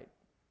numbers are right.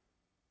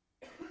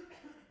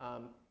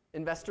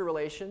 Investor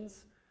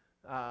relations.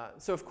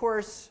 So of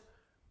course,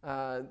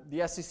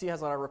 the SEC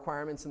has a lot of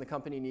requirements, and the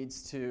company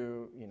needs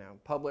to,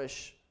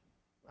 publish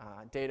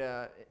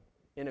data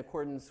in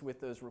accordance with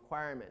those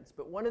requirements.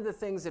 But one of the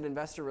things that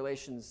investor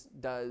relations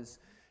does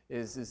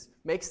is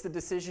makes the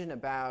decision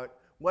about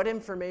what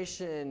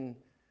information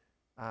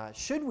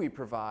should we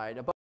provide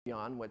above and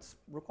beyond what's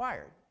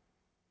required.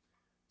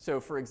 So,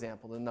 for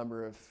example, the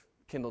number of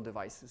Kindle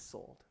devices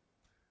sold.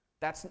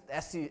 That's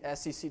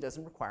SEC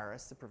doesn't require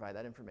us to provide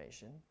that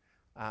information.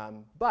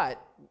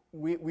 But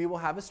we will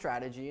have a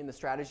strategy, and the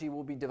strategy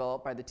will be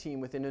developed by the team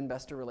within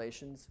investor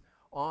relations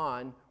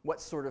on what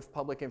sort of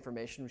public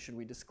information should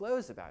we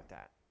disclose about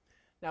that.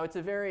 Now, it's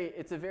a very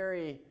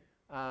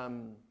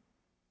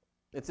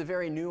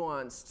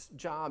nuanced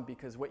job,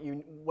 because what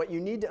you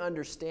need to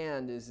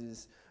understand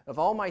is of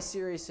all my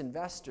serious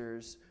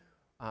investors,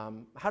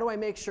 how do I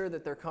make sure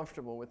that they're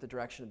comfortable with the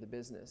direction of the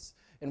business?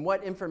 And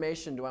what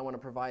information do I want to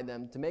provide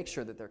them to make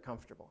sure that they're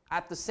comfortable?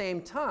 At the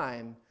same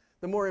time,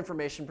 the more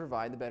information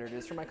provided, the better it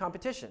is for my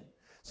competition.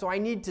 So I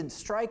need to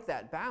strike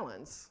that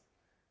balance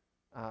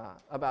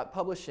about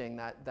publishing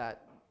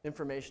that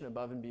information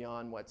above and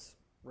beyond what's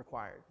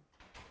required.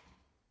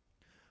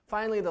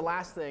 Finally, the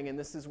last thing, and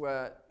this is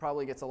what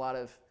probably gets a lot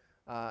of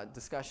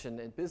discussion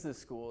in business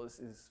school,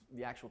 is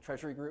the actual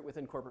treasury group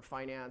within corporate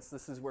finance.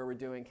 This is where we're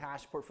doing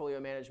cash portfolio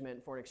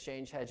management, foreign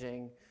exchange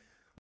hedging,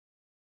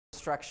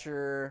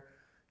 structure,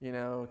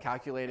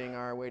 calculating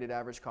our weighted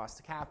average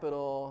cost of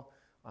capital,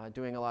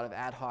 doing a lot of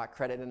ad hoc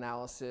credit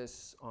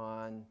analysis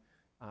on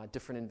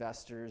different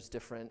investors,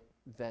 different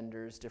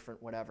vendors, different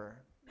whatever.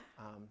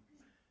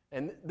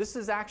 And this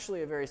is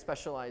actually a very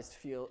specialized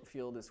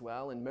field as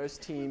well. And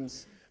most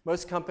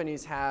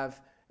companies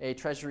have a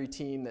treasury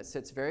team that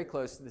sits very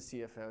close to the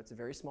CFO. It's a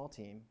very small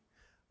team.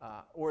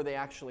 Or they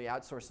actually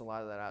outsource a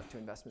lot of that out to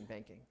investment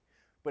banking.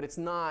 But it's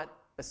not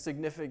a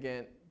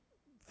significant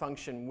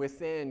function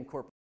within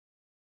corporate.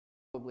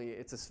 Probably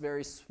it's a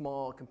very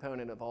small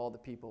component of all the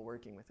people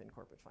working within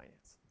corporate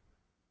finance.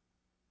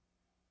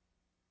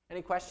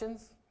 Any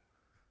questions?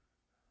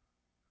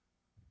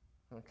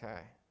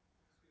 Okay.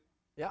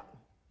 Yeah.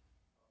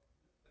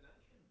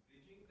 Financial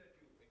bridging that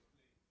you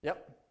explained.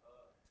 Yep.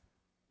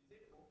 Is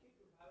it okay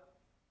to have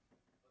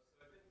a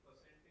certain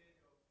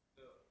percentage of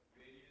the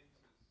variance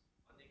is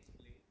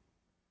unexplained?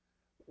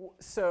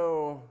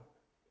 So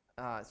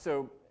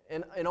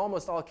in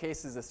almost all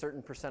cases, a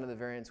certain percent of the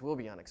variance will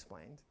be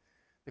unexplained.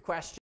 The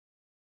question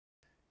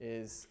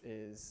is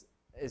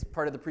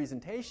part of the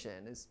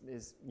presentation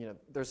is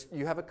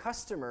you have a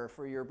customer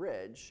for your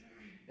bridge,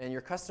 and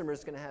your customer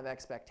is going to have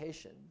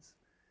expectations.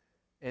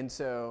 And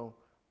so,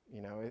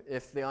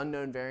 if the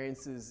unknown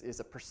variance is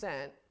a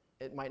percent,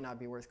 it might not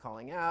be worth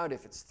calling out.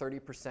 If it's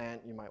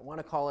 30%, you might want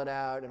to call it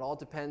out. It all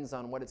depends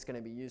on what it's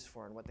going to be used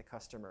for and what the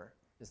customer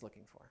is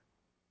looking for.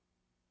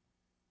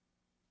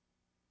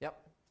 Yep.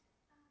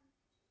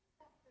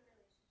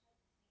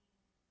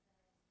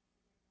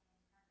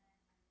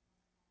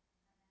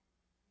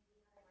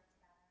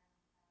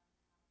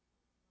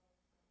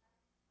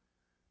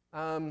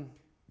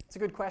 It's a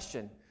good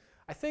question.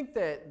 I think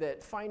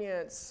that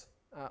finance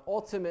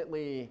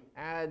ultimately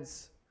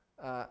adds,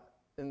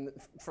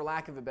 for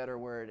lack of a better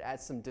word,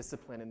 adds some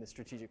discipline in the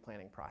strategic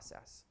planning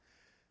process.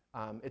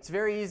 It's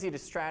very easy to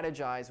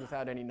strategize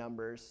without any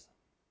numbers.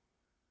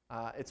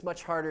 It's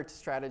much harder to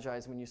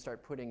strategize when you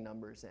start putting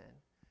numbers in.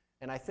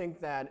 And I think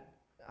that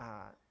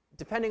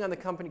depending on the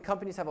company,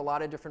 companies have a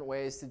lot of different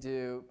ways to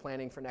do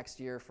planning for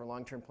next year, for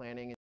long-term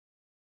planning,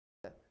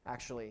 and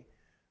actually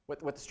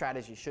what the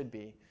strategy should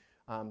be.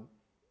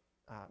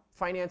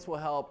 Finance will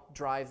help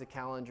drive the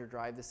calendar,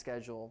 drive the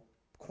schedule,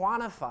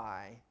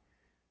 quantify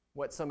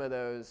what some of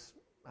those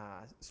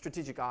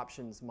strategic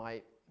options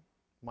might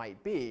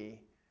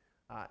be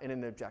in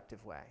an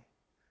objective way.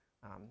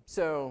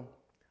 So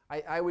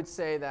I would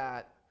say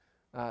that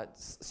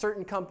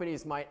certain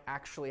companies might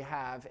actually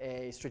have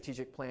a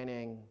strategic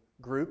planning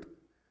group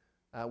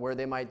where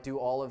they might do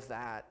all of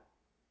that,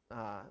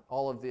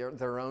 all of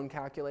their own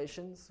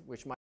calculations,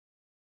 which might.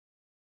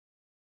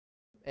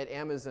 At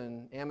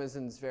Amazon,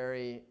 Amazon's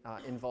very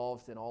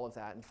involved in all of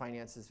that, and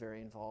finance is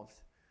very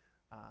involved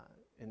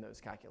in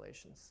those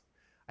calculations.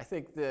 I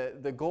think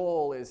the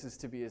goal is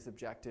to be as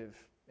objective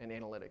and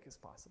analytic as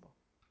possible.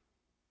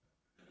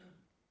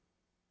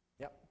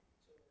 Yep.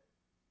 So,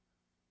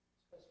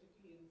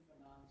 specifically in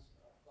finance,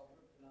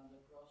 corporate finance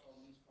across all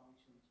these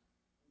functions,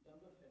 in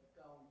terms of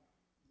headcount,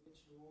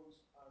 which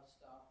roles are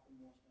staffed the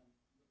most? And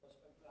the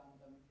perspective I'm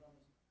coming from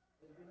is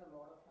there's been a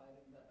lot of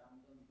hiring that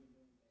Amazon's been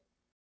doing.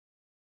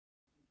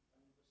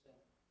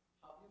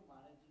 How are you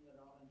managing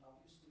around, and how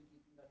are you still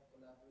keeping that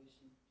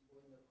collaboration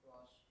going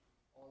across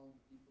all the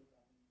people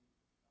coming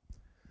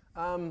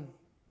in?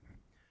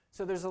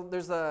 So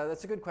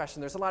that's a good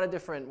question. There's a lot of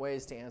different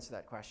ways to answer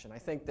that question. I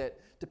think that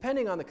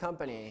depending on the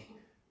company,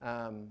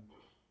 at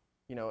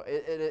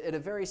a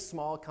very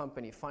small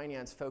company,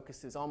 finance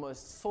focuses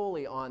almost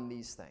solely on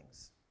these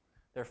things.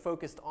 They're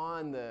focused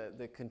on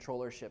the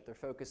controllership. They're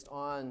focused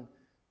on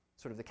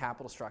sort of the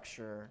capital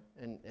structure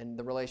and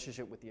the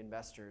relationship with the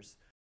investors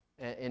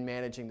in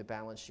managing the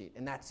balance sheet,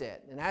 and that's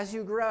it. And as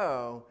you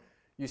grow,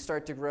 you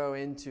start to grow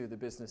into the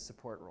business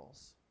support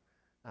roles.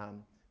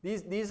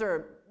 These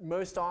are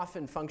most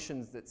often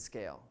functions that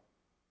scale.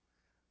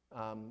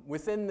 I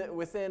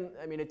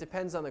mean, it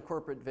depends on the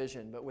corporate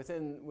vision, but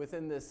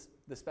within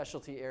the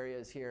specialty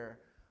areas here,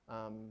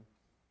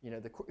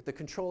 the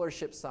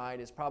controllership side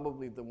is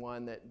probably the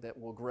one that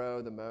will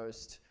grow the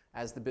most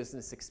as the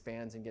business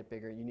expands and get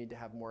bigger. You need to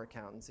have more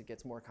accountants. It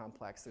gets more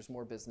complex. There's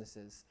more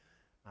businesses.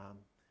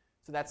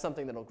 So that's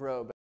something that'll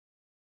grow, but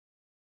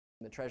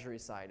the treasury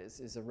side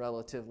is a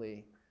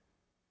relatively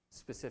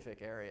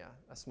specific area,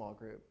 a small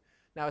group.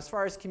 Now, as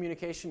far as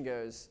communication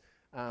goes,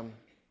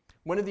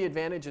 one of the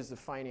advantages of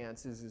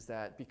finance is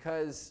that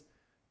because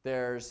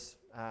there's,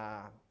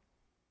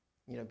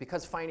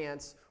 because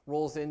finance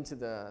rolls into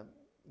the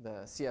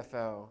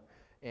CFO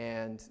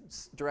and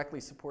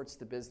directly supports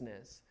the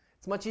business,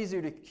 it's much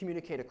easier to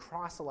communicate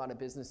across a lot of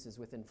businesses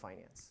within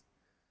finance.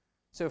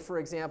 So, for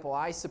example,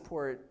 I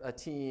support a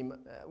team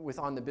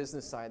on the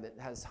business side that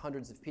has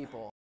hundreds of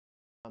people,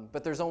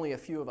 but there's only a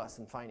few of us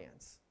in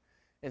finance.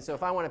 And so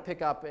if I want to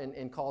pick up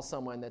and call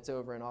someone that's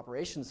over in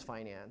operations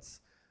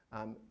finance,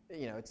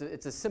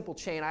 it's a simple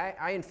chain.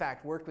 I in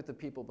fact, worked with the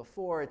people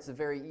before. It's a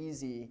very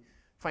easy.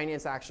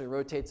 Finance actually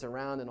rotates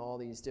around in all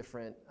these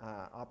different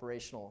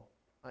operational,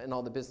 in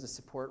all the business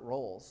support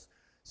roles.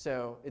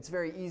 So it's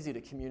very easy to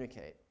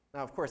communicate.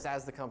 Now, of course,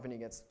 as the company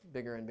gets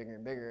bigger and bigger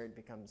and bigger, it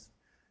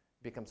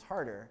becomes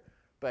harder,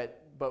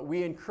 but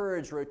we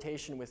encourage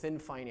rotation within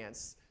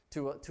finance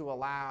to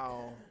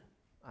allow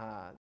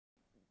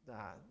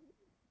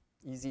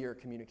easier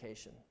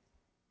communication.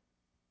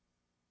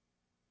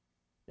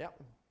 Yep.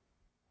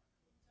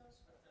 Tell us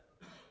what type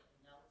of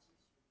analysis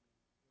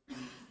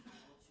you do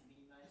to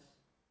minimize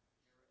your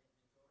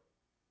inventory?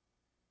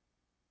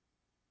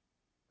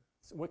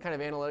 So what kind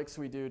of analytics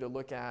we do to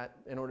look at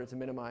in order to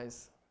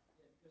minimize?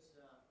 Yeah, because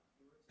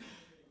you were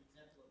taking an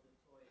example of the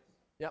toys.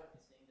 Yep.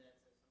 Saying that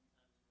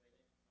sometimes you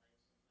identify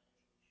some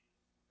financial issues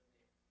with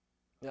the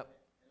name. Yep.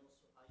 And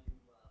also how you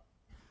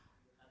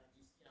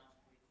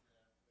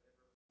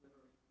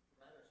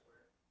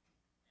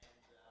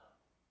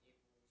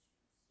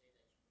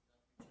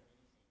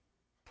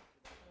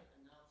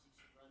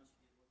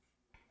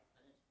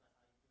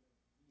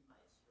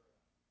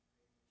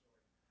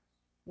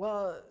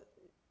Well,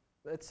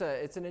 it's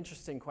an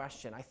interesting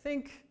question. I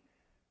think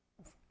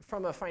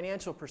from a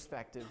financial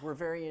perspective, we're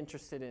very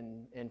interested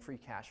in free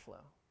cash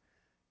flow.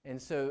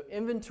 And so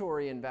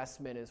inventory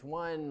investment is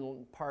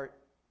one part,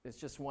 it's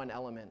just one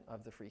element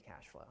of the free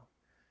cash flow.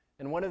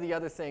 And one of the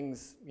other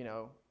things, you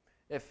know,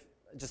 if,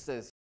 just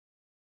as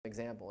an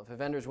example, if a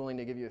vendor is willing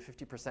to give you a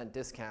 50%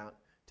 discount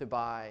to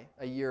buy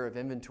a year of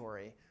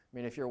inventory, I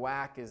mean, if your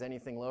WAC is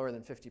anything lower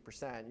than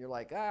 50%, you're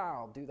like,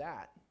 I'll do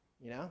that,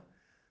 you know?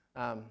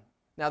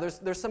 Now,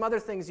 there's some other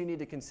things you need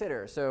to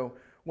consider. So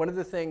one of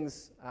the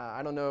things,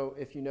 I don't know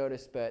if you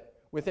noticed, but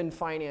within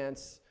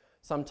finance,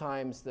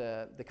 sometimes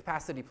the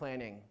capacity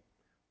planning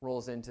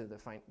rolls into the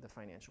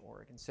financial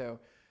org. And so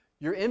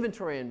your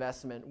inventory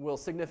investment will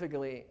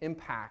significantly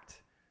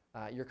impact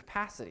your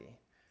capacity.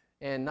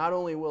 And not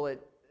only will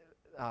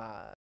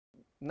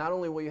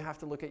you have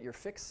to look at your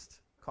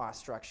fixed cost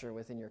structure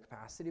within your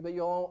capacity, but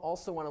you'll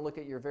also want to look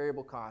at your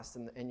variable costs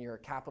and your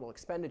capital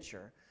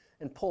expenditure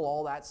and pull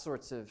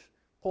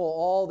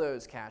all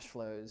those cash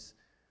flows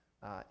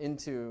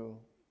into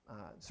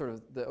sort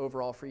of the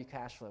overall free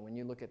cash flow when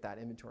you look at that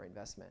inventory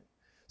investment.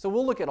 So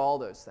we'll look at all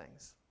those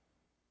things.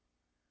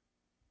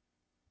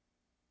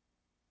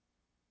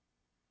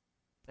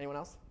 Anyone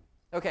else?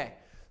 Okay,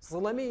 so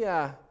let me,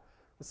 let's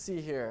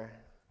see here.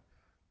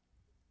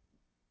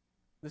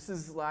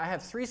 I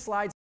have 3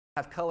 slides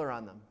that have color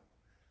on them.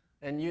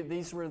 And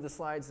these were the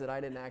slides that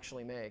I didn't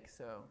actually make.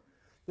 So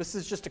this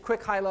is just a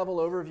quick high-level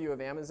overview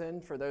of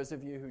Amazon for those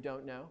of you who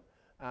don't know.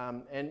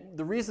 And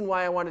the reason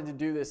why I wanted to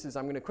do this is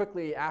I'm going to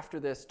quickly, after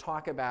this,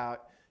 talk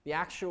about the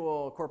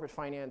actual corporate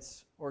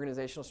finance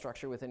organizational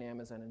structure within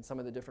Amazon and some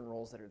of the different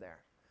roles that are there.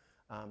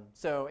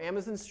 So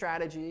Amazon's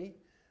strategy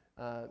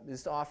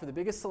is to offer the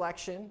biggest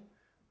selection,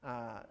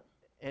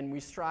 and we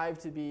strive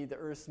to be the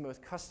Earth's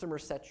most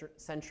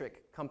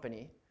customer-centric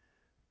company.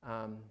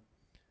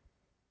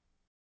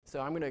 So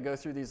I'm going to go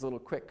through these a little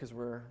quick because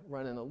we're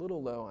running a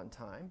little low on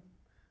time.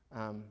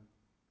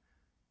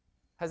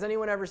 Has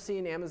anyone ever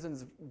seen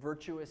Amazon's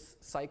virtuous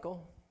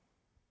cycle?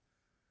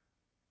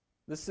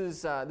 This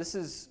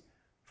is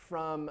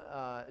from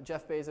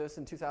Jeff Bezos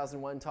in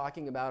 2001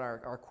 talking about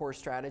our core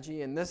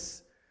strategy. And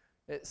this,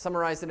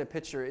 summarized in a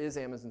picture, is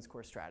Amazon's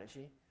core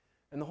strategy.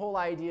 And the whole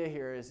idea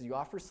here is you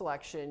offer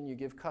selection, you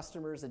give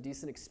customers a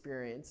decent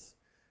experience.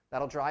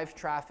 That'll drive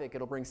traffic.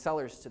 It'll bring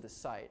sellers to the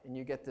site. And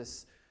you get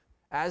this,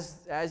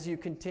 as you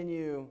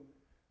continue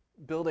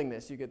building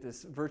this, you get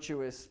this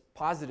virtuous,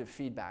 positive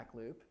feedback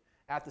loop.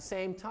 At the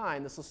same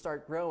time, this will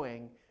start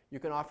growing. You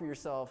can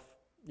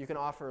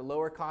offer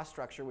lower cost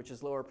structure, which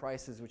is lower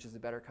prices, which is a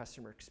better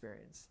customer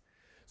experience.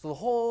 So the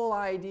whole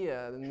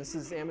idea, and this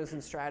is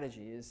Amazon's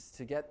strategy, is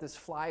to get this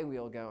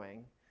flywheel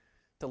going,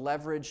 to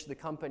leverage the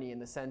company in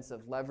the sense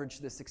of leverage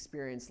this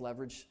experience,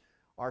 leverage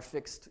our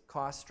fixed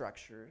cost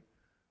structure,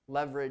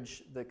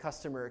 leverage the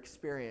customer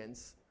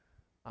experience,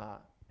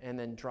 and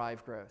then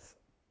drive growth.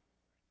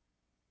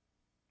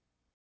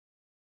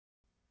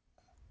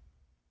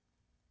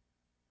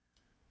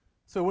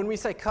 So when we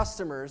say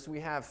customers, we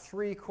have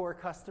 3 core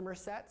customer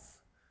sets.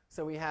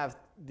 So we have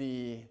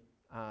the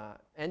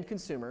end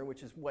consumer,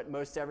 which is what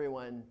most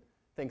everyone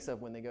thinks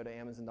of when they go to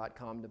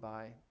Amazon.com to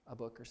buy a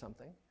book or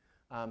something.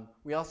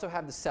 We also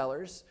have the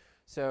sellers.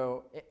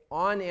 So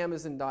on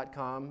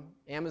Amazon.com,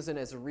 Amazon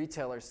as a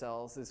retailer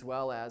sells, as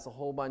well as a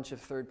whole bunch of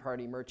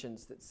third-party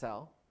merchants that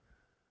sell.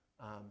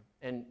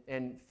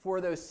 And for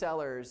those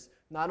sellers,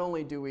 not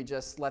only do we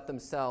just let them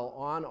sell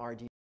on our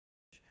DB,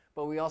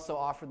 but we also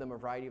offer them a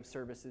variety of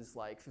services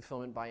like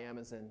Fulfillment by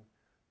Amazon,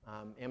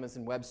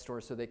 Amazon Web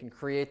Store, so they can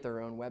create their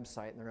own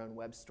website and their own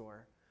web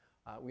store.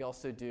 We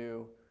also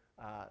do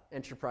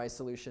enterprise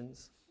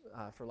solutions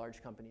for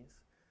large companies.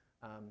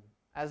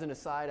 As an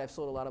aside, I've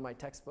sold a lot of my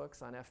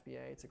textbooks on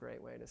FBA. It's a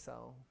great way to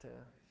sell, to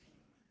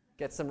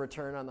get some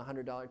return on the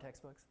 $100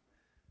 textbooks.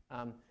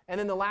 And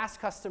then the last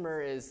customer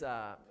is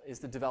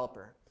the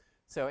developer.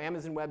 So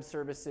Amazon Web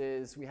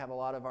Services, we have a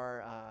lot of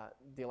our,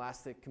 the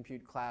Elastic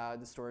Compute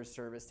Cloud, the storage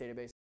service,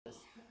 database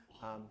service.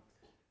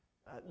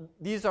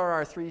 These are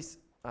our 3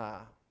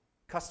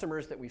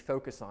 customers that we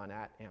focus on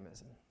at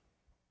Amazon.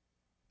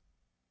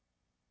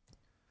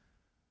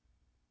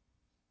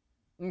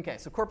 Okay,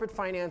 so corporate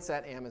finance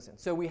at Amazon.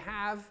 So we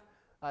have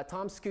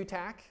Tom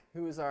Skutak,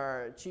 who is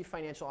our Chief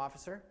Financial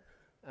Officer.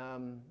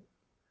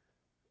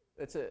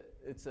 It's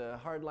a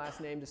hard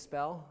last name to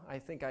spell. I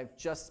think I've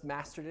just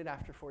mastered it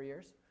after 4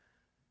 years.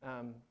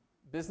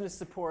 Business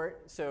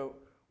support. So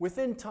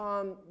within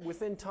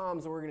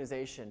Tom's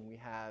organization, we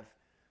have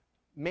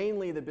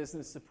mainly the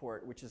business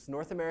support, which is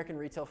North American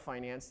Retail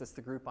Finance. That's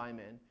the group I'm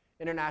in.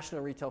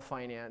 International Retail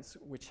Finance,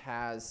 which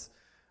has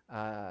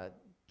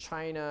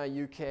China,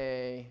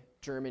 UK,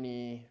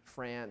 Germany,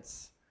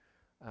 France,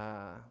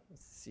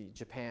 let's see,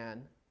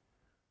 Japan.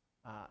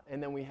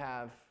 And then we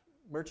have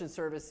merchant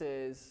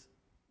services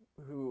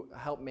who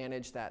help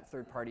manage that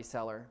third-party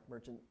seller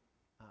merchant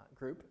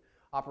group.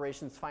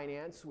 Operations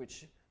finance,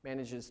 which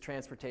manages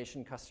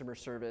transportation, customer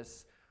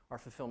service, our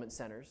fulfillment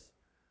centers.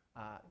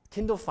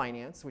 Kindle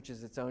Finance, which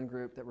is its own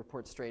group that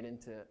reports straight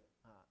into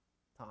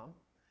Tom.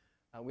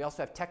 We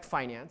also have Tech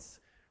Finance,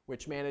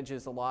 which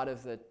manages a lot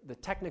of the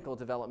technical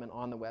development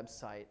on the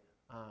website,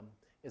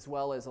 as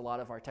well as a lot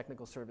of our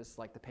technical services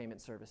like the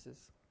payment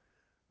services.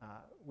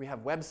 We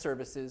have Web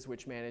Services,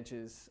 which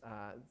manages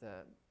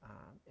the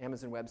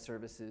Amazon Web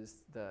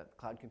Services, the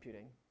cloud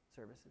computing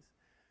services.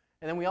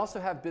 And then we also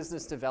have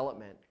Business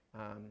Development,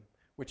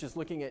 which is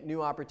looking at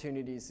new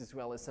opportunities as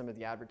well as some of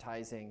the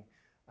advertising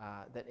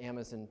that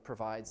Amazon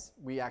provides.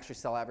 We actually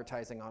sell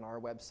advertising on our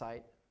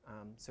website,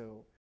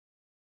 so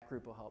that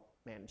group will help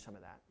manage some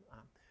of that.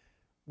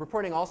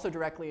 Reporting also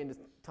directly into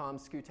Tom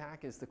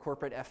Skutak is the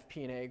corporate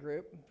FP&A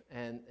group,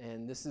 and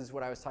this is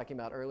what I was talking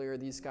about earlier.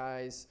 These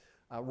guys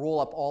roll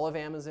up all of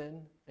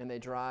Amazon, and they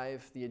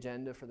drive the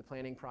agenda for the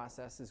planning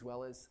process as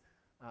well as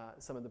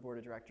some of the board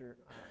of director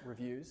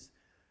reviews.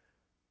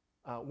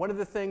 One of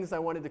the things I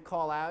wanted to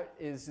call out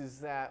is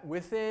that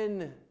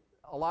within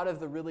a lot of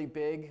the really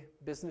big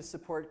business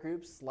support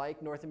groups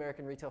like North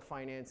American Retail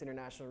Finance,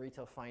 International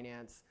Retail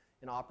Finance,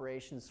 and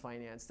Operations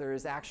Finance, there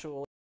is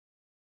actual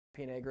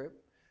FP&A group.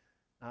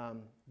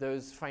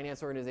 Those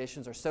finance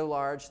organizations are so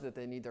large that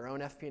they need their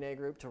own FP&A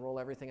group to roll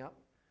everything up.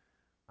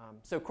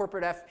 So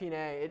corporate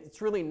FP&A,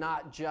 it's really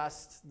not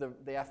just the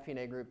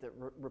FP&A group that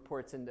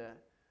reports into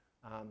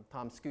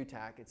Tom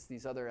Skutak. It's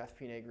these other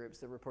FP&A groups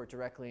that report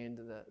directly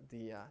into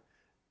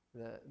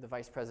the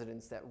vice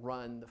presidents that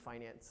run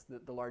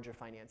the larger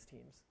finance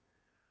teams.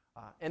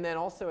 And then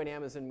also at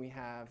Amazon, we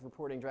have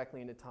reporting directly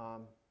into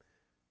Tom,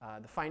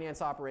 the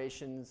finance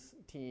operations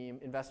team,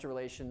 investor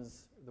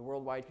relations, the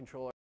worldwide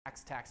controller,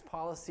 tax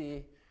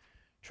policy,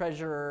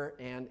 treasurer,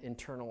 and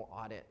internal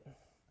audit.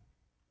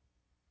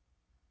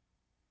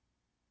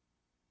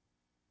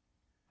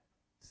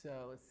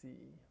 So let's see.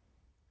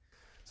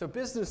 So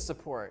business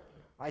support.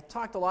 I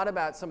talked a lot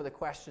about some of the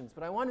questions,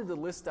 but I wanted to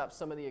list up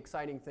some of the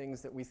exciting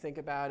things that we think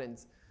about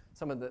and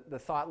some of the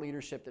thought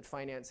leadership that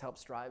finance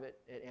helps drive it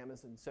at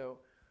Amazon. So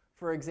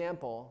for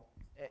example,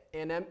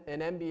 an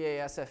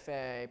MBA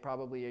SFA,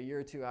 probably a year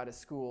or two out of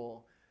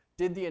school,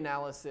 did the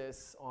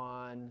analysis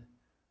on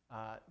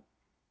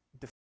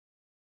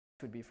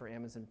would be for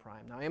Amazon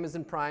Prime. Now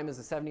Amazon Prime is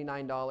a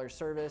 $79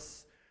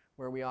 service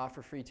where we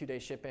offer free 2-day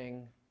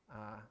shipping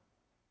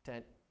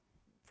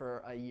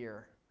for a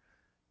year.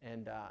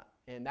 And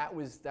that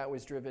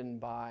was driven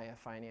by a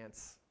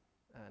finance,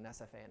 an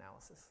SFA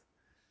analysis.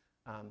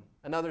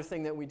 Another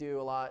thing that we do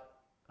a lot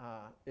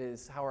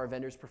is how are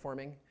vendors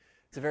performing?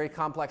 It's a very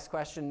complex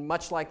question,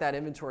 much like that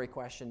inventory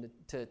question,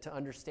 to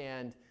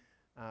understand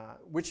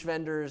which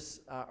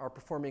vendors are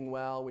performing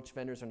well, which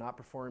vendors are not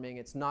performing.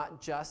 It's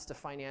not just a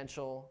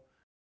financial,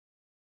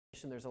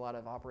 there's a lot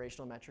of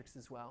operational metrics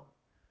as well.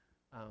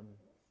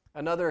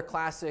 Another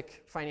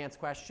classic finance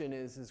question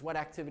is what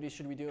activities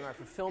should we do in our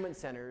fulfillment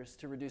centers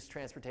to reduce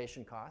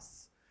transportation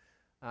costs?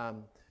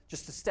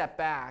 Just to step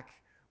back,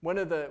 one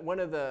of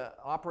the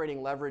operating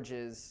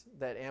leverages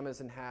that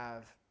Amazon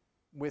have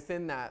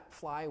within that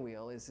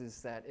flywheel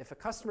is that if a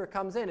customer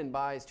comes in and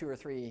buys 2 or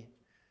 3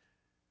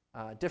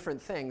 different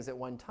things at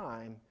one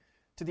time,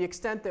 to the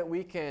extent that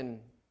we can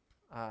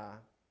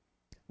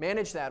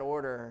manage that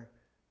order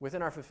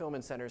within our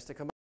fulfillment centers to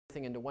come up with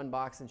everything into one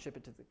box and ship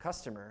it to the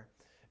customer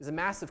is a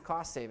massive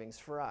cost savings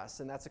for us,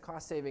 and that's a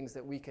cost savings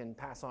that we can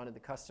pass on to the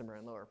customer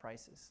and lower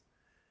prices.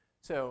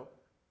 So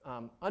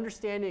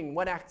understanding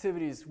what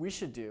activities we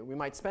should do, we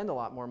might spend a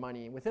lot more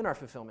money within our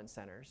fulfillment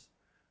centers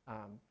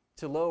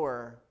to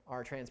lower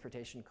our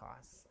transportation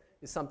costs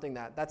is something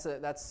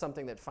that's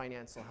something that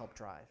finance will help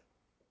drive.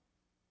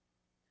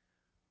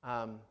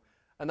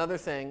 Another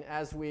thing,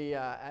 as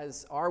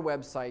our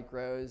website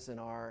grows and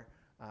our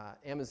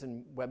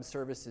Amazon Web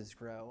Services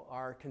grow,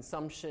 our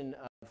consumption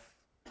of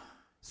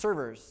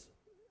servers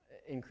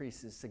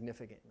increases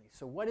significantly.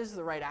 So what is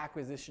the right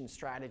acquisition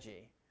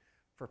strategy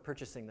for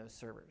purchasing those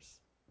servers?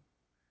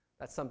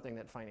 That's something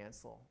that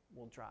finance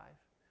will drive.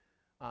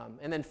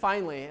 And then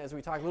finally, as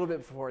we talked a little bit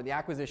before, the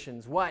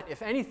acquisitions, what,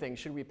 if anything,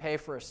 should we pay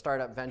for a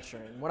startup venture?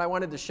 And what I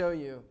wanted to show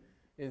you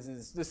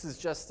is this is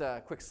just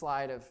a quick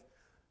slide of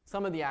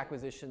some of the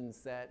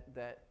acquisitions that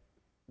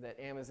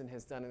Amazon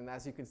has done. And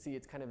as you can see,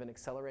 it's kind of an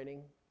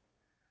accelerating.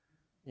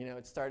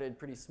 It started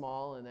pretty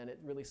small, and then it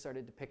really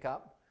started to pick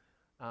up.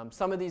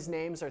 Some of these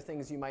names are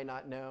things you might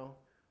not know.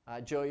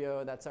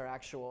 Joyo, that's our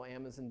actual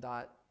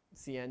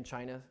Amazon.cn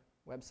China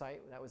website.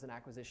 That was an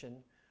acquisition.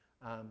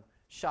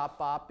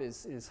 Shopbop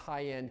is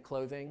high-end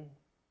clothing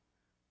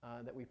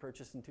that we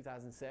purchased in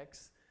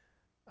 2006.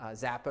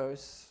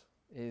 Zappos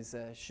is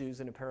a shoes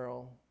and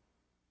apparel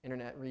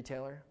internet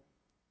retailer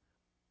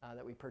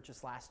that we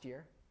purchased last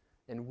year.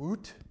 And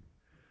Woot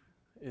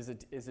is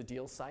a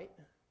deal site.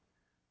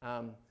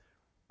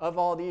 Of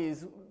all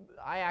these,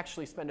 I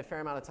actually spend a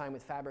fair amount of time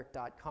with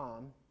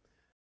Fabric.com.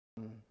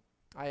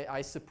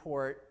 I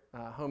support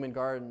Home and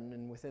Garden,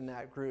 and within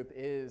that group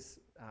is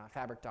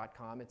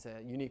Fabric.com. It's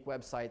a unique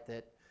website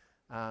that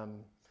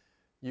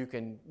you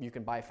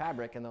can buy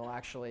fabric, and they'll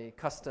actually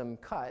custom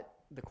cut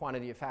the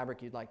quantity of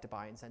fabric you'd like to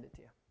buy and send it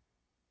to you.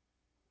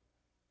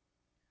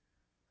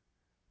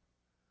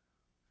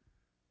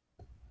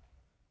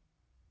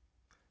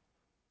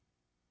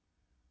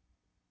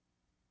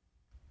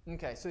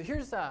 Okay, so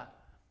here's the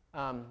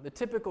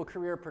typical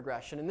career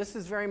progression, and this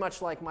is very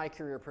much like my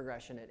career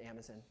progression at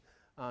Amazon.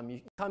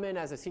 You come in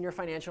as a senior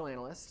financial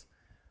analyst,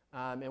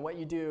 and what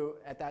you do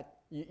at that,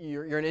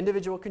 you're an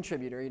individual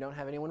contributor. You don't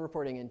have anyone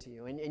reporting into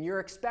you, and you're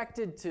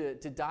expected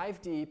to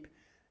dive deep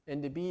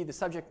and to be the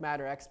subject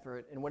matter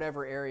expert in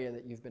whatever area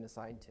that you've been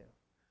assigned to.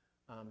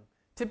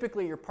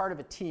 Typically, you're part of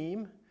a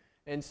team,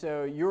 and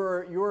so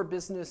your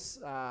business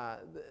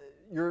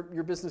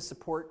business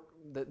support,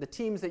 the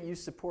teams that you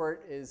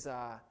support is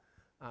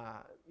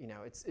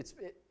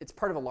it's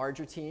part of a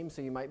larger team,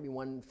 so you might be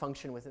one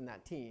function within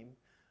that team.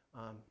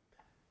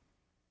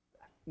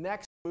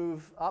 Next,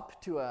 move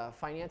up to a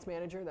finance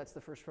manager. That's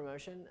the first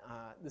promotion.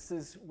 This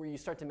is where you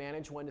start to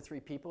manage 1 to 3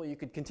 people. You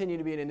could continue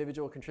to be an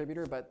individual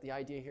contributor, but the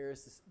idea here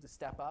is to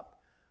step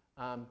up.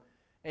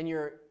 And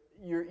your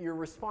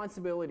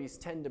responsibilities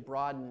tend to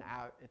broaden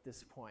out at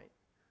this point.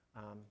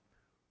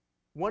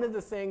 One of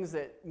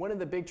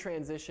the big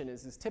transition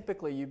is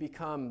typically you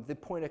become the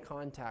point of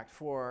contact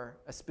for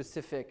a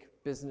specific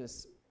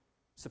business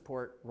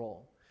support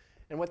role.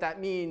 And what that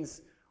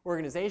means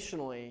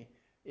organizationally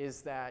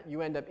is that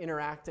you end up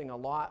interacting a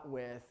lot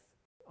with,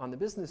 on the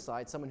business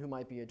side, someone who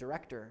might be a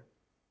director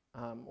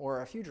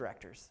or a few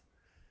directors.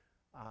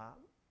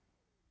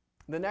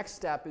 The next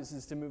step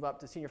is to move up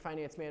to senior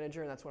finance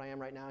manager, and that's what I am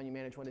right now, and you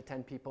manage 1 to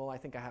 10 people. I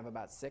think I have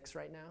about 6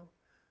 right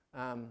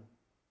now.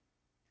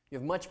 You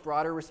have much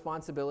broader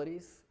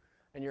responsibilities,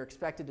 and you're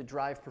expected to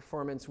drive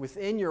performance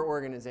within your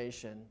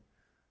organization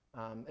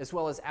as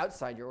well as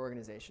outside your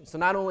organization. So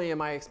not only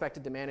am I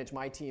expected to manage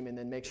my team and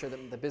then make sure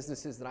that the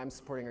businesses that I'm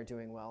supporting are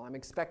doing well, I'm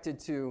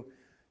expected to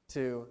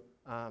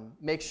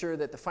make sure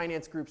that the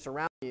finance groups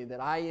around me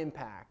that I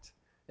impact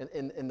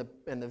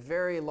in the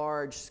very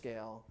large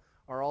scale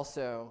are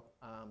also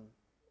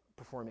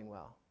performing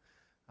well.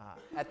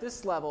 At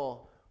this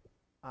level,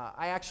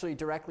 I actually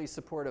directly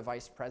support a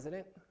vice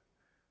president.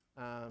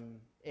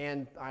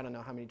 And I don't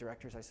know how many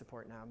directors I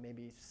support now,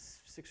 maybe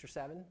 6 or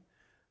 7.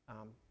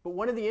 But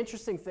one of the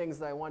interesting things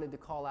that I wanted to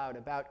call out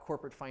about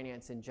corporate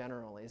finance in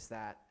general is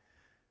that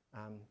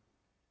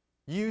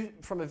you,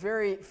 from a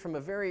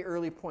very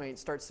early point,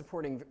 start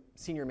supporting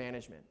senior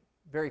management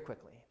very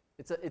quickly.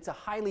 It's a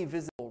highly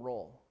visible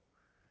role.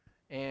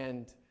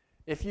 And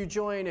if you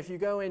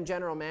go in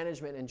general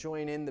management and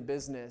join in the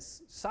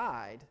business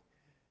side,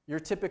 you're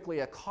typically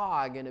a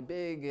cog in a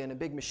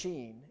big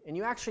machine, and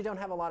you actually don't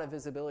have a lot of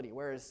visibility.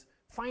 Whereas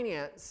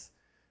finance,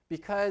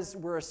 because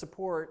we're a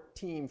support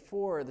team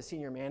for the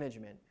senior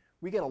management,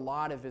 we get a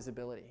lot of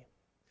visibility.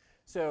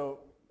 So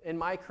in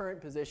my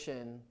current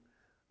position,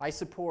 I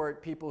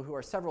support people who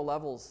are several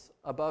levels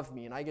above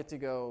me, and I get to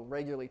go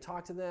regularly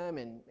talk to them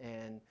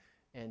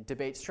and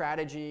debate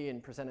strategy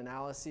and present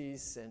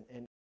analyses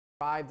and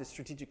drive the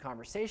strategic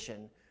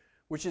conversation,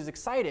 which is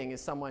exciting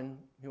as someone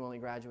who only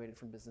graduated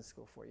from business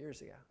school 4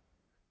 years ago.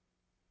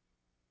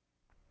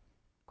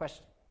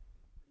 Question?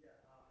 Yeah,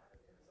 how does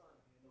Amazon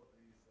handle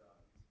these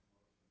promotions?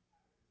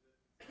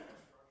 Is it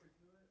more structured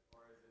to it,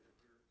 or is it if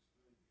you're really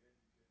good, you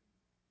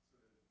can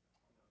sort of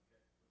get the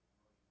promotion?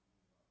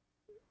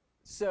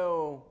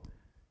 So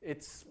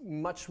it's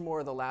much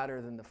more the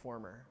latter than the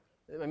former.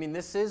 I mean,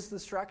 this is the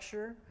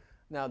structure.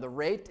 Now, the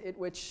rate at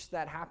which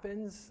that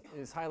happens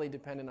is highly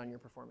dependent on your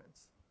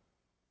performance.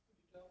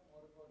 Could you talk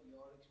more about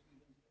your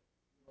experience?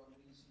 You're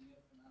already senior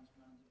finance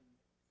manager in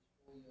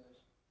 4 years.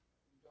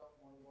 Could you talk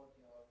more about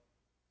your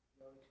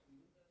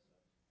experience as such?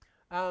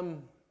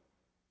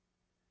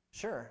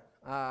 Sure.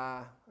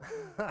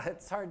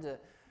 It's hard to.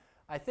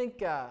 I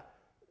think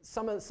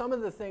some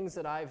of the things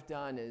that I've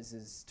done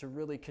is to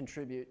really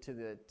contribute to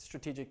the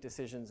strategic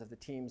decisions of the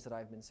teams that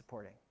I've been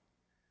supporting.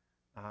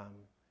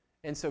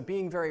 And so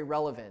being very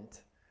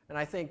relevant, and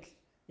I think,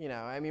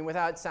 I mean,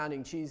 without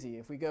sounding cheesy,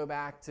 if we go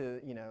back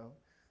to,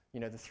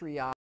 the 3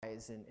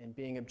 I's and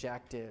being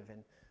objective,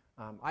 and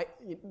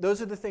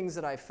those are the things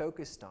that I've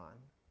focused on,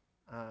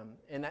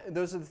 and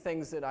those are the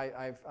things that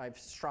I've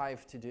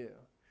strived to do.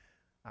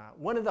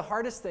 One of the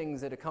hardest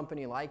things at a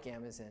company like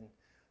Amazon,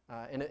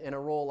 in a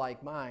role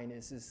like mine,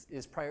 is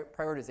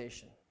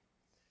prioritization.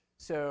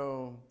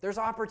 So there's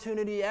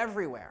opportunity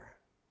everywhere,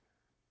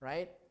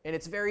 right? And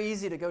it's very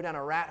easy to go down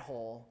a rat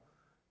hole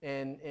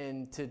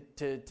and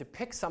to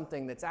pick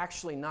something that's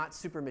actually not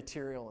super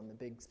material in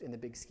the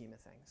big scheme of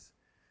things.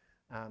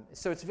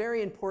 So it's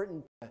very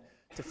important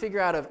to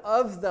figure out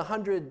of the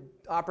 100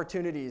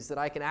 opportunities that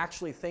I can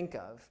actually think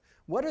of,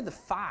 what are the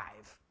 5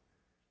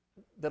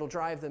 that'll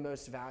drive the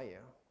most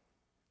value?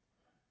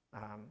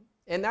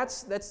 And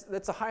that's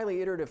a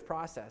highly iterative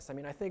process. I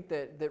mean, I think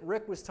that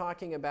Rick was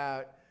talking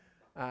about,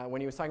 when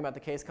he was talking about the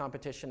case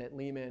competition at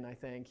Lehman, I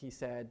think he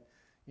said,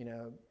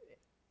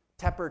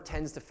 Tepper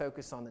tends to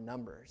focus on the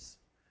numbers,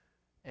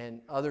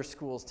 and other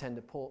schools tend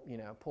to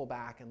pull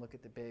back and look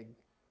at the big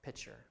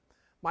picture.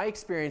 My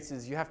experience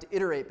is you have to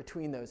iterate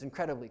between those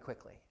incredibly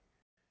quickly,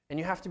 and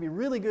you have to be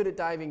really good at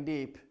diving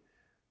deep,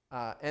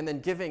 and then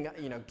giving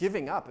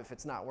up if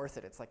it's not worth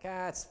it. It's like,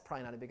 it's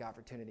probably not a big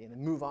opportunity, and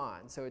then move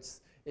on. So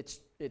it's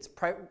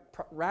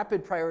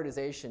rapid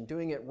prioritization,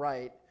 doing it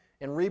right,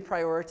 and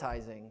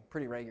reprioritizing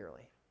pretty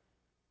regularly.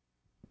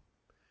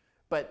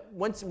 But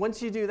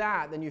once you do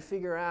that, then you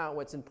figure out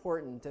what's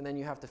important, and then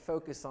you have to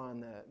focus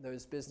on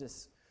the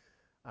business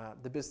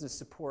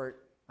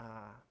support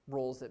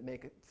roles that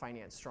make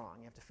finance strong.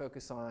 You have to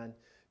focus on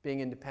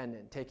being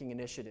independent, taking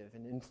initiative,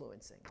 and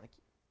influencing. Like,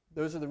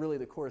 those are really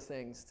the core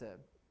things to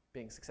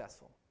being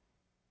successful.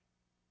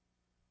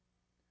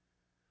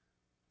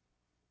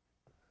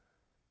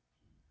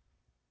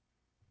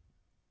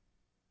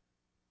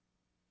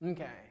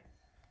 Okay,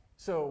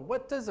 so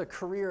what does a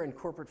career in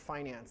corporate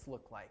finance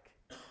look like?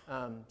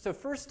 So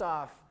first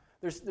off,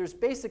 there's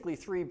basically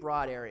three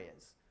broad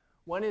areas.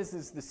 One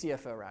is the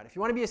CFO route. If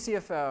you want to be a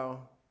CFO,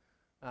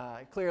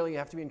 clearly you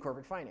have to be in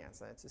corporate finance.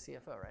 That's a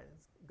CFO, right?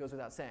 It goes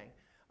without saying.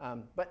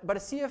 But a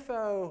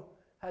CFO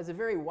has a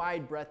very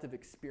wide breadth of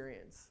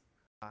experience.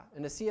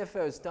 And a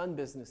CFO's done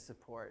business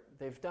support.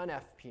 They've done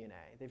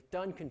FP&A. They've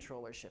done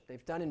controllership.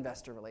 They've done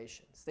investor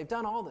relations. They've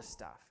done all this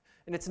stuff.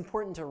 And it's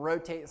important to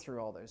rotate through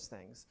all those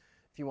things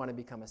if you want to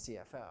become a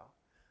CFO.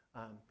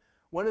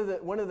 One of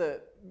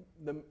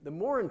the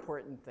more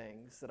important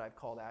things that I've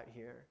called out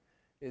here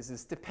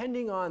is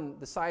depending on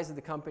the size of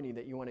the company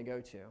that you want to go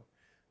to,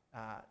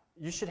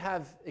 you should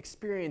have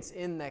experience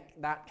in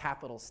that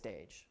capital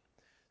stage.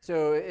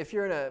 So if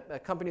you're in a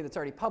company that's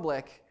already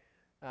public,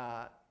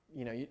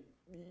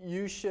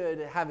 you should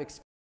have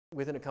experience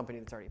within a company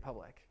that's already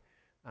public.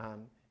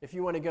 If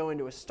you want to go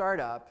into a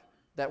startup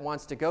that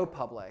wants to go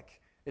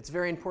public, it's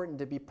very important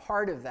to be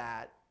part of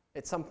that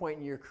at some point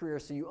in your career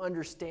so you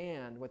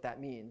understand what that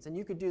means. And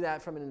you could do that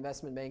from an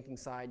investment banking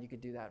side. You could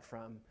do that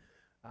from,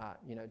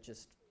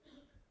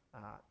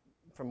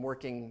 from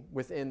working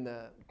within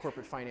the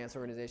corporate finance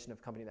organization of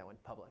a company that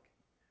went public.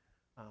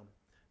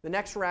 The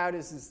next route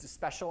is to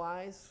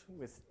specialize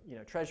with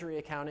treasury,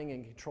 accounting,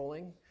 and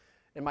controlling.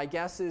 And my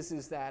guess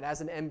is that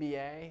as an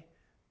MBA,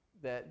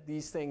 that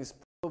these things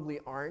probably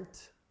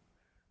aren't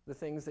the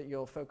things that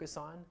you'll focus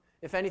on.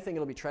 If anything,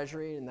 it'll be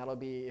treasury, and that'll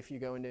be if you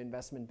go into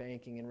investment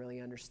banking and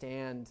really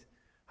understand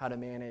how to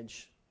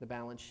manage the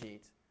balance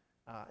sheet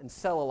and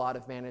sell a lot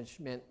of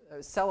management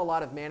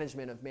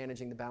of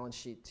managing the balance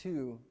sheet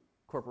to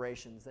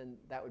corporations, then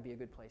that would be a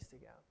good place to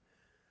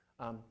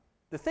go.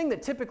 The thing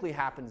that typically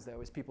happens,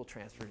 though, is people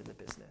transfer to the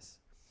business.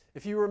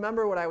 If you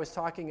remember what I was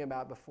talking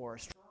about before,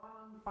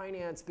 strong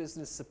finance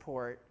business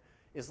support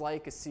is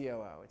like a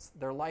COO.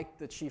 They're like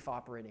the chief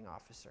operating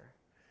officer.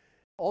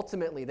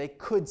 Ultimately, they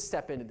could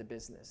step into the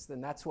business,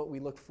 and that's what we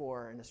look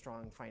for in a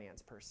strong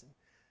finance person.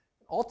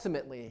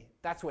 Ultimately,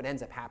 that's what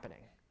ends up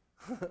happening.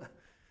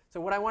 So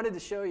what I wanted to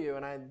show you,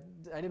 and I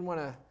didn't want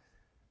to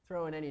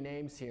throw in any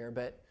names here,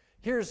 but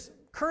here's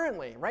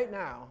currently, right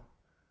now,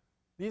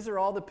 these are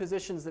all the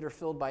positions that are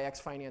filled by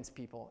ex-finance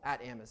people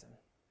at Amazon.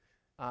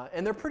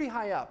 And they're pretty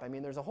high up. I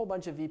mean, there's a whole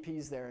bunch of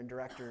VPs there and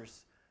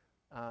directors.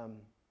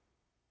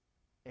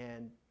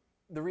 And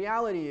the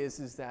reality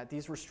is that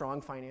these were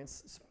strong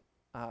finance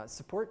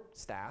support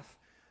staff.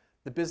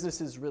 The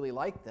businesses really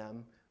liked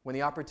them. When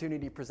the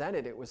opportunity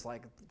presented, it was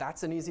like,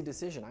 that's an easy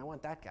decision. I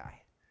want that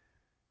guy.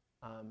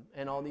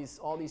 And all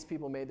these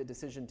people made the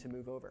decision to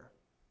move over.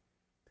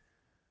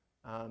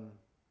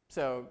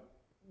 So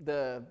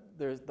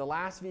there's the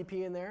last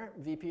VP in there,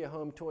 VP of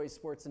Home Toys,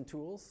 Sports and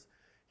Tools.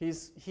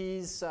 He's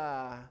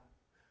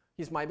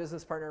my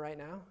business partner right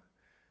now,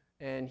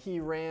 and he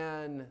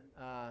ran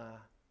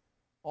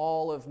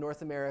all of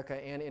North America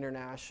and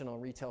international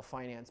retail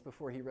finance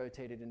before he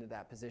rotated into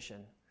that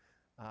position.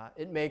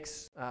 It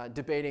makes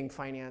debating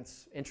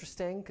finance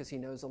interesting because he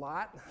knows a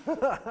lot,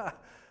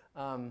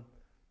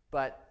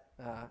 but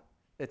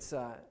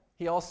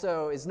he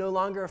also is no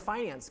longer a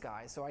finance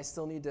guy, so I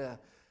still need to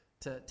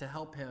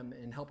help him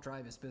and help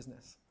drive his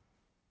business.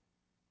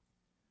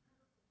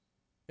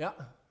 Yeah.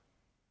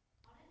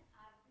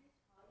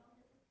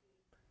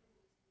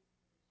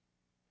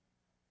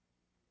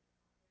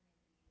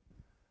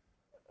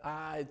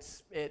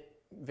 It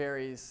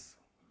varies.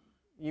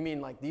 You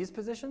mean like these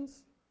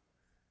positions?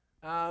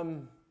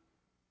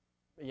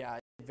 Yeah,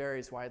 it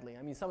varies widely.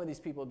 I mean, some of these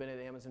people have been at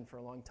Amazon for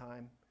a long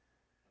time,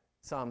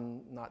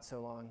 some not so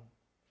long.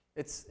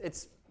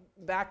 It's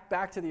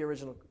back to the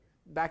original,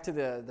 back to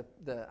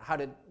the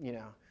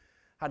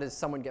how does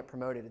someone get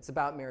promoted? It's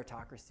about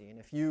meritocracy, and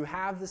if you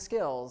have the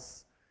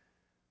skills,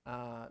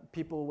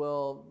 people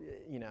will,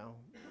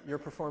 your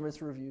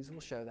performance reviews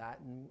will show that,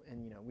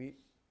 and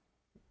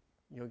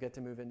you'll get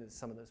to move into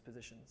some of those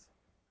positions.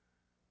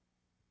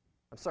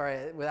 I'm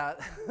sorry, without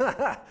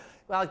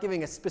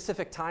giving a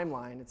specific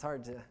timeline, it's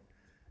hard to.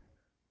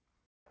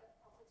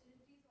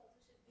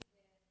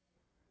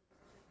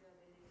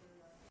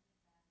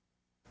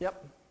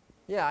 Yep.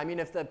 Yeah, I mean,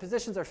 if the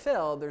positions are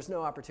filled, there's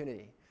no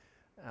opportunity.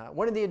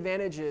 One of the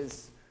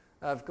advantages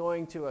of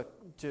going to a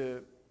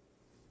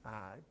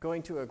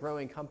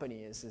growing company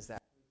is that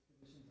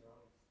positions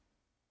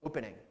are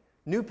opening.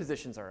 New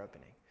positions are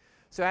opening.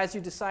 So as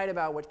you decide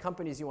about what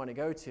companies you want to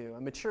go to,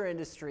 a mature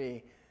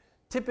industry,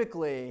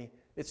 typically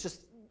it's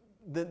just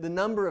the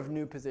number of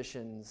new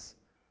positions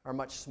are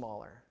much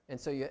smaller. And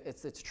so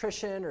it's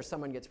attrition or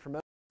someone gets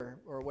promoted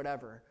or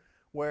whatever.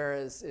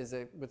 Whereas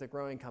with a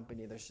growing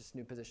company, there's just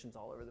new positions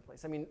all over the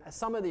place. I mean,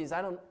 some of these,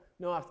 I don't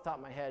know off the top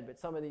of my head, but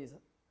some of these,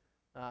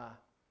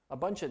 a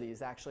bunch of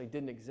these actually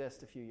didn't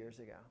exist a few years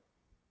ago.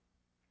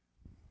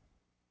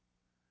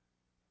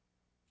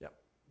 Yep.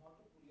 Not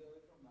to pull you away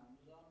from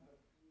Amazon, but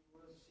you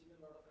would have seen a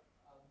lot of,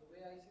 the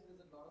way I see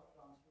there's a lot of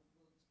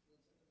transferable skill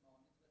set and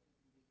knowledge that you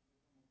can take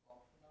away from a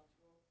corp finance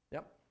role.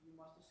 Yep. You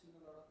must have seen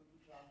a lot of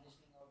people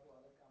transitioning out to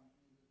other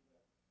companies as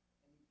well.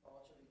 Any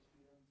thoughts or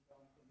experience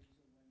from colleagues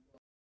who went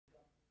to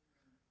other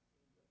companies?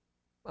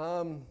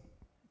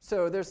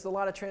 So there's a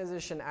lot of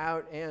transition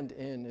out and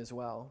in as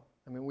well.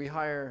 I mean, we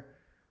hire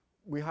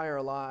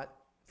a lot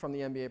from the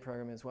MBA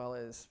program as well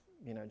as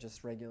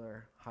just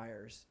regular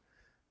hires.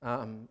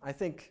 I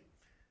think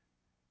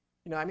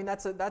I mean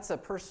that's a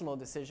personal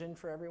decision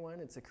for everyone.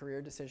 It's a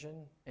career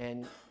decision,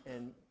 and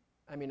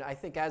I mean I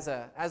think as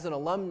an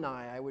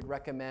alumni, I would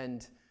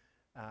recommend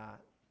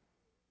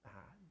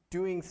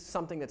doing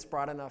something that's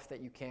broad enough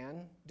that you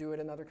can do at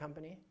another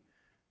company.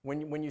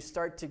 When you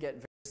start to get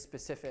very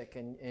specific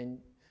and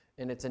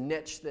it's a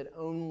niche that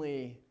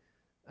only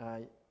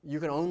you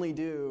can only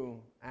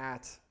do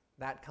at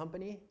that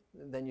company,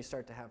 then you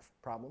start to have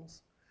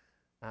problems.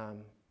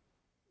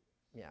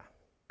 Yeah.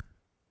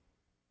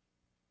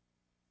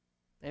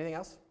 Anything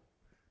else?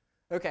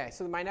 Okay,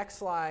 so my next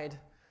slide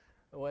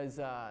was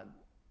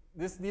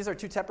these are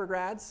two Tepper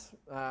grads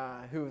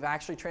who have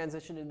actually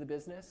transitioned into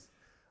business.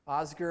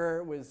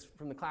 Oscar was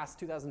from the class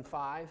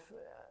 2005,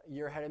 a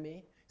year ahead of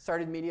me.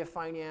 Started media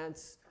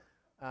finance,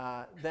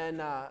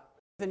 then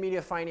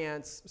media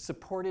finance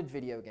supported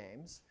video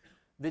games.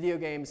 Video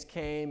games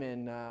came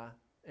and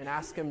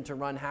asked him to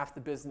run half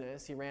the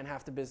business. He ran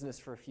half the business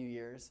for a few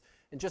years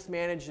and just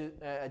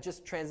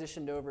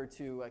transitioned over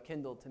to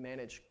Kindle to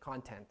manage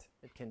content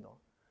at Kindle.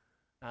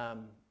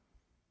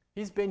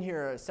 He's been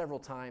here several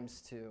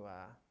times to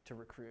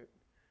recruit.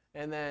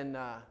 And then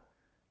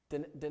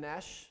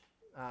Dinesh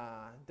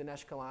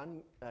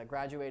Kalan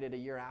graduated a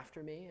year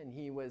after me, and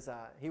he was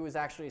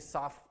actually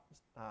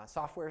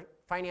software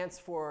finance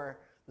for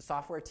the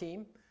software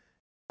team,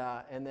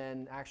 and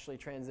then actually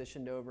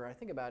transitioned over, I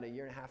think about a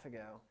year and a half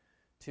ago,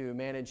 to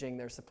managing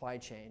their supply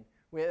chain.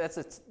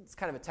 It's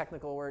kind of a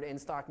technical word,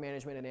 in-stock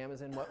management at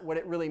Amazon. What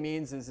it really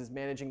means is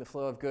managing the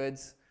flow of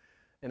goods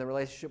and the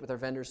relationship with our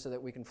vendors so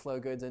that we can flow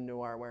goods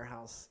into our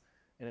warehouse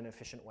in an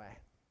efficient way.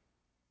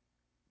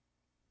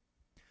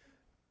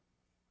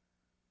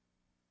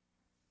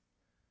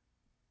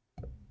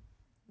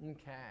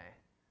 Okay,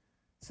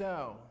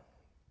 so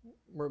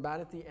we're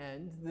about at the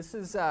end. This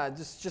is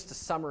just a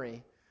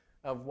summary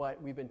of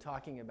what we've been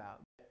talking about.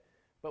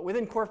 But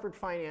within corporate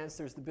finance,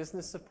 there's the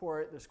business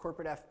support, there's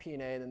corporate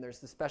FP&A, and then there's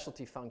the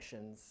specialty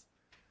functions.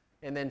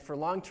 And then for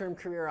long-term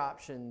career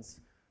options,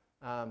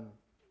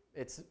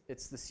 it's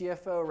the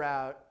CFO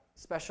route,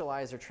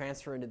 specialize or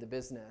transfer into the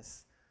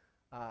business.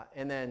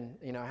 And then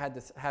I had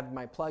to have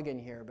my plug in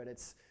here, but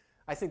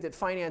I think that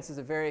finance is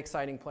a very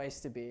exciting place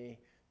to be.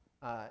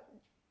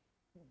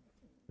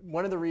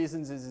 One of the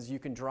reasons is you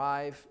can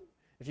drive,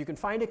 if you can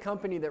find a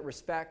company that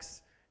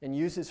respects and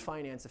uses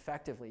finance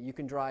effectively, you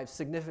can drive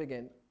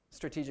significant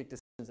strategic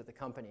decisions at the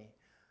company.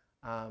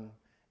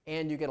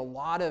 And you get a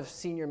lot of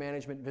senior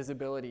management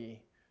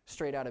visibility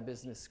straight out of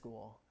business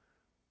school,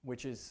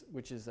 which is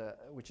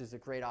a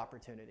great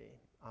opportunity.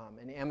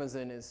 And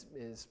Amazon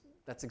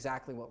that's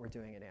exactly what we're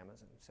doing at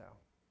Amazon. So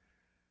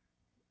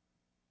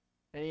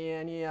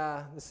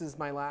this is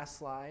my last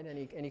slide.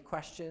 Any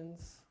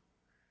questions?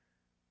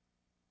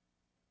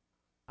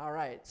 All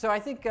right, so I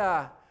think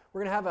we're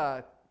going to have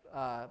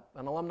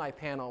an alumni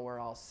panel where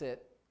I'll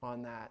sit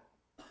on that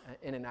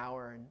in an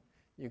hour, and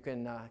you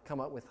can come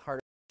up with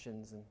harder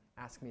questions and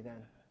ask me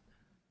then.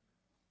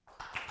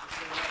 Thanks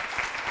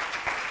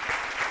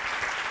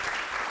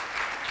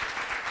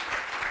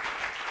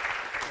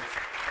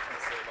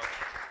so much.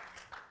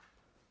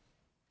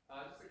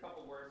 Just a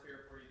couple words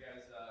here before you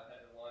guys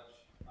head to lunch.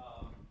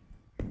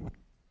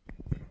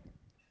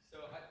 So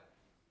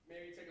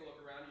maybe take a look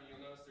around you.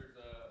 You'll notice there's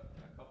a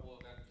couple of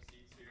empty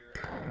seats here.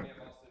 You may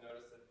have also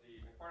noticed that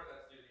and part of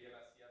that's due to the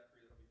MSCF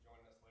crew that'll be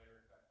joining us later.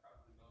 In fact,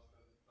 probably most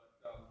of it.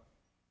 But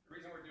the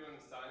reason we're doing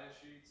the sign-in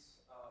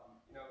sheets,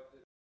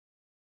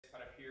 it's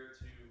kind of here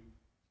to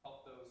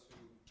help those who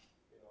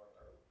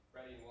are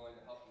ready and willing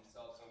to help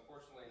themselves. So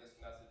unfortunately, this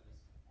message is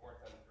more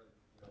than for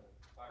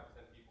 5 or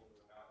 10 people who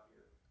are not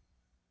here.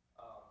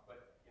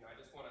 But I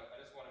just want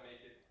to make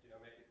it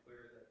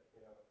clear that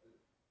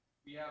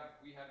we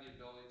have the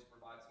ability to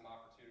provide some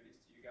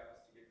opportunities to you guys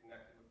to get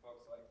connected with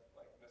folks like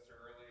Mr.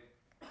 Early,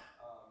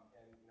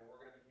 and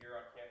we're going to be here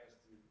on campus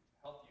to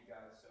help you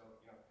guys. So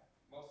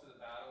most of the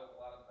battle, a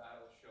lot of the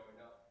battle is showing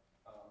up.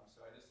 So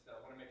I just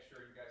want to make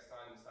sure you guys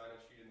sign the sign-in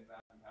sheet in the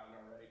back if you haven't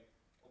already.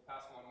 We'll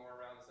pass one more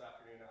around this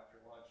afternoon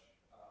after lunch.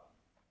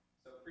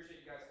 So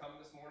appreciate you guys coming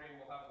this morning.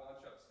 We'll have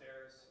lunch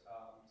upstairs,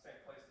 same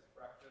place as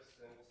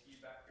breakfast, and we'll see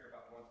you back here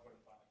about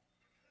 1:25.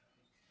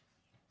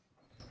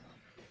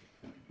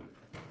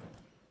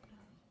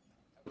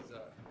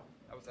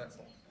 That was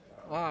excellent.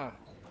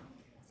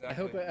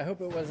 Exactly. I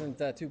hope it wasn't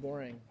too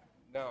boring.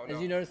 No,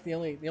 As you notice, the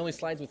only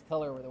slides with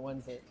color were the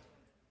ones that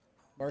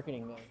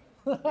marketing made.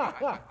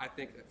 I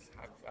think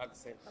I have the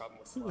same problem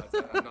with slides.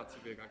 I'm not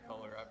too big on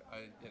color.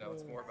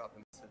 It's more about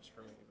the message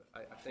for me.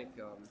 But I think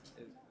the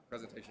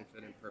presentation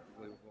fit in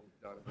perfectly with what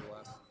we've done over the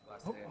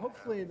last day.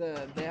 Hopefully,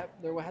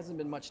 there hasn't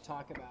been much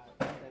talk about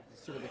that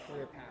sort of the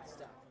career path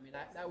stuff. I mean,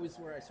 that was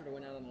where I sort of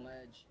went out on the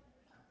ledge.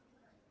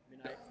 I mean,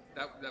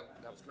 that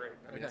was great.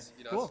 I mean, Okay.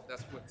 Cool.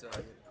 that's what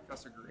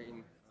Professor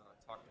Green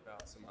talked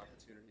about, some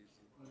opportunities,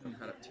 and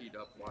kind of teed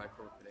up why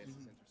corporate finance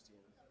is interesting.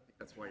 I think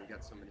that's why you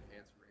got so many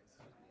hands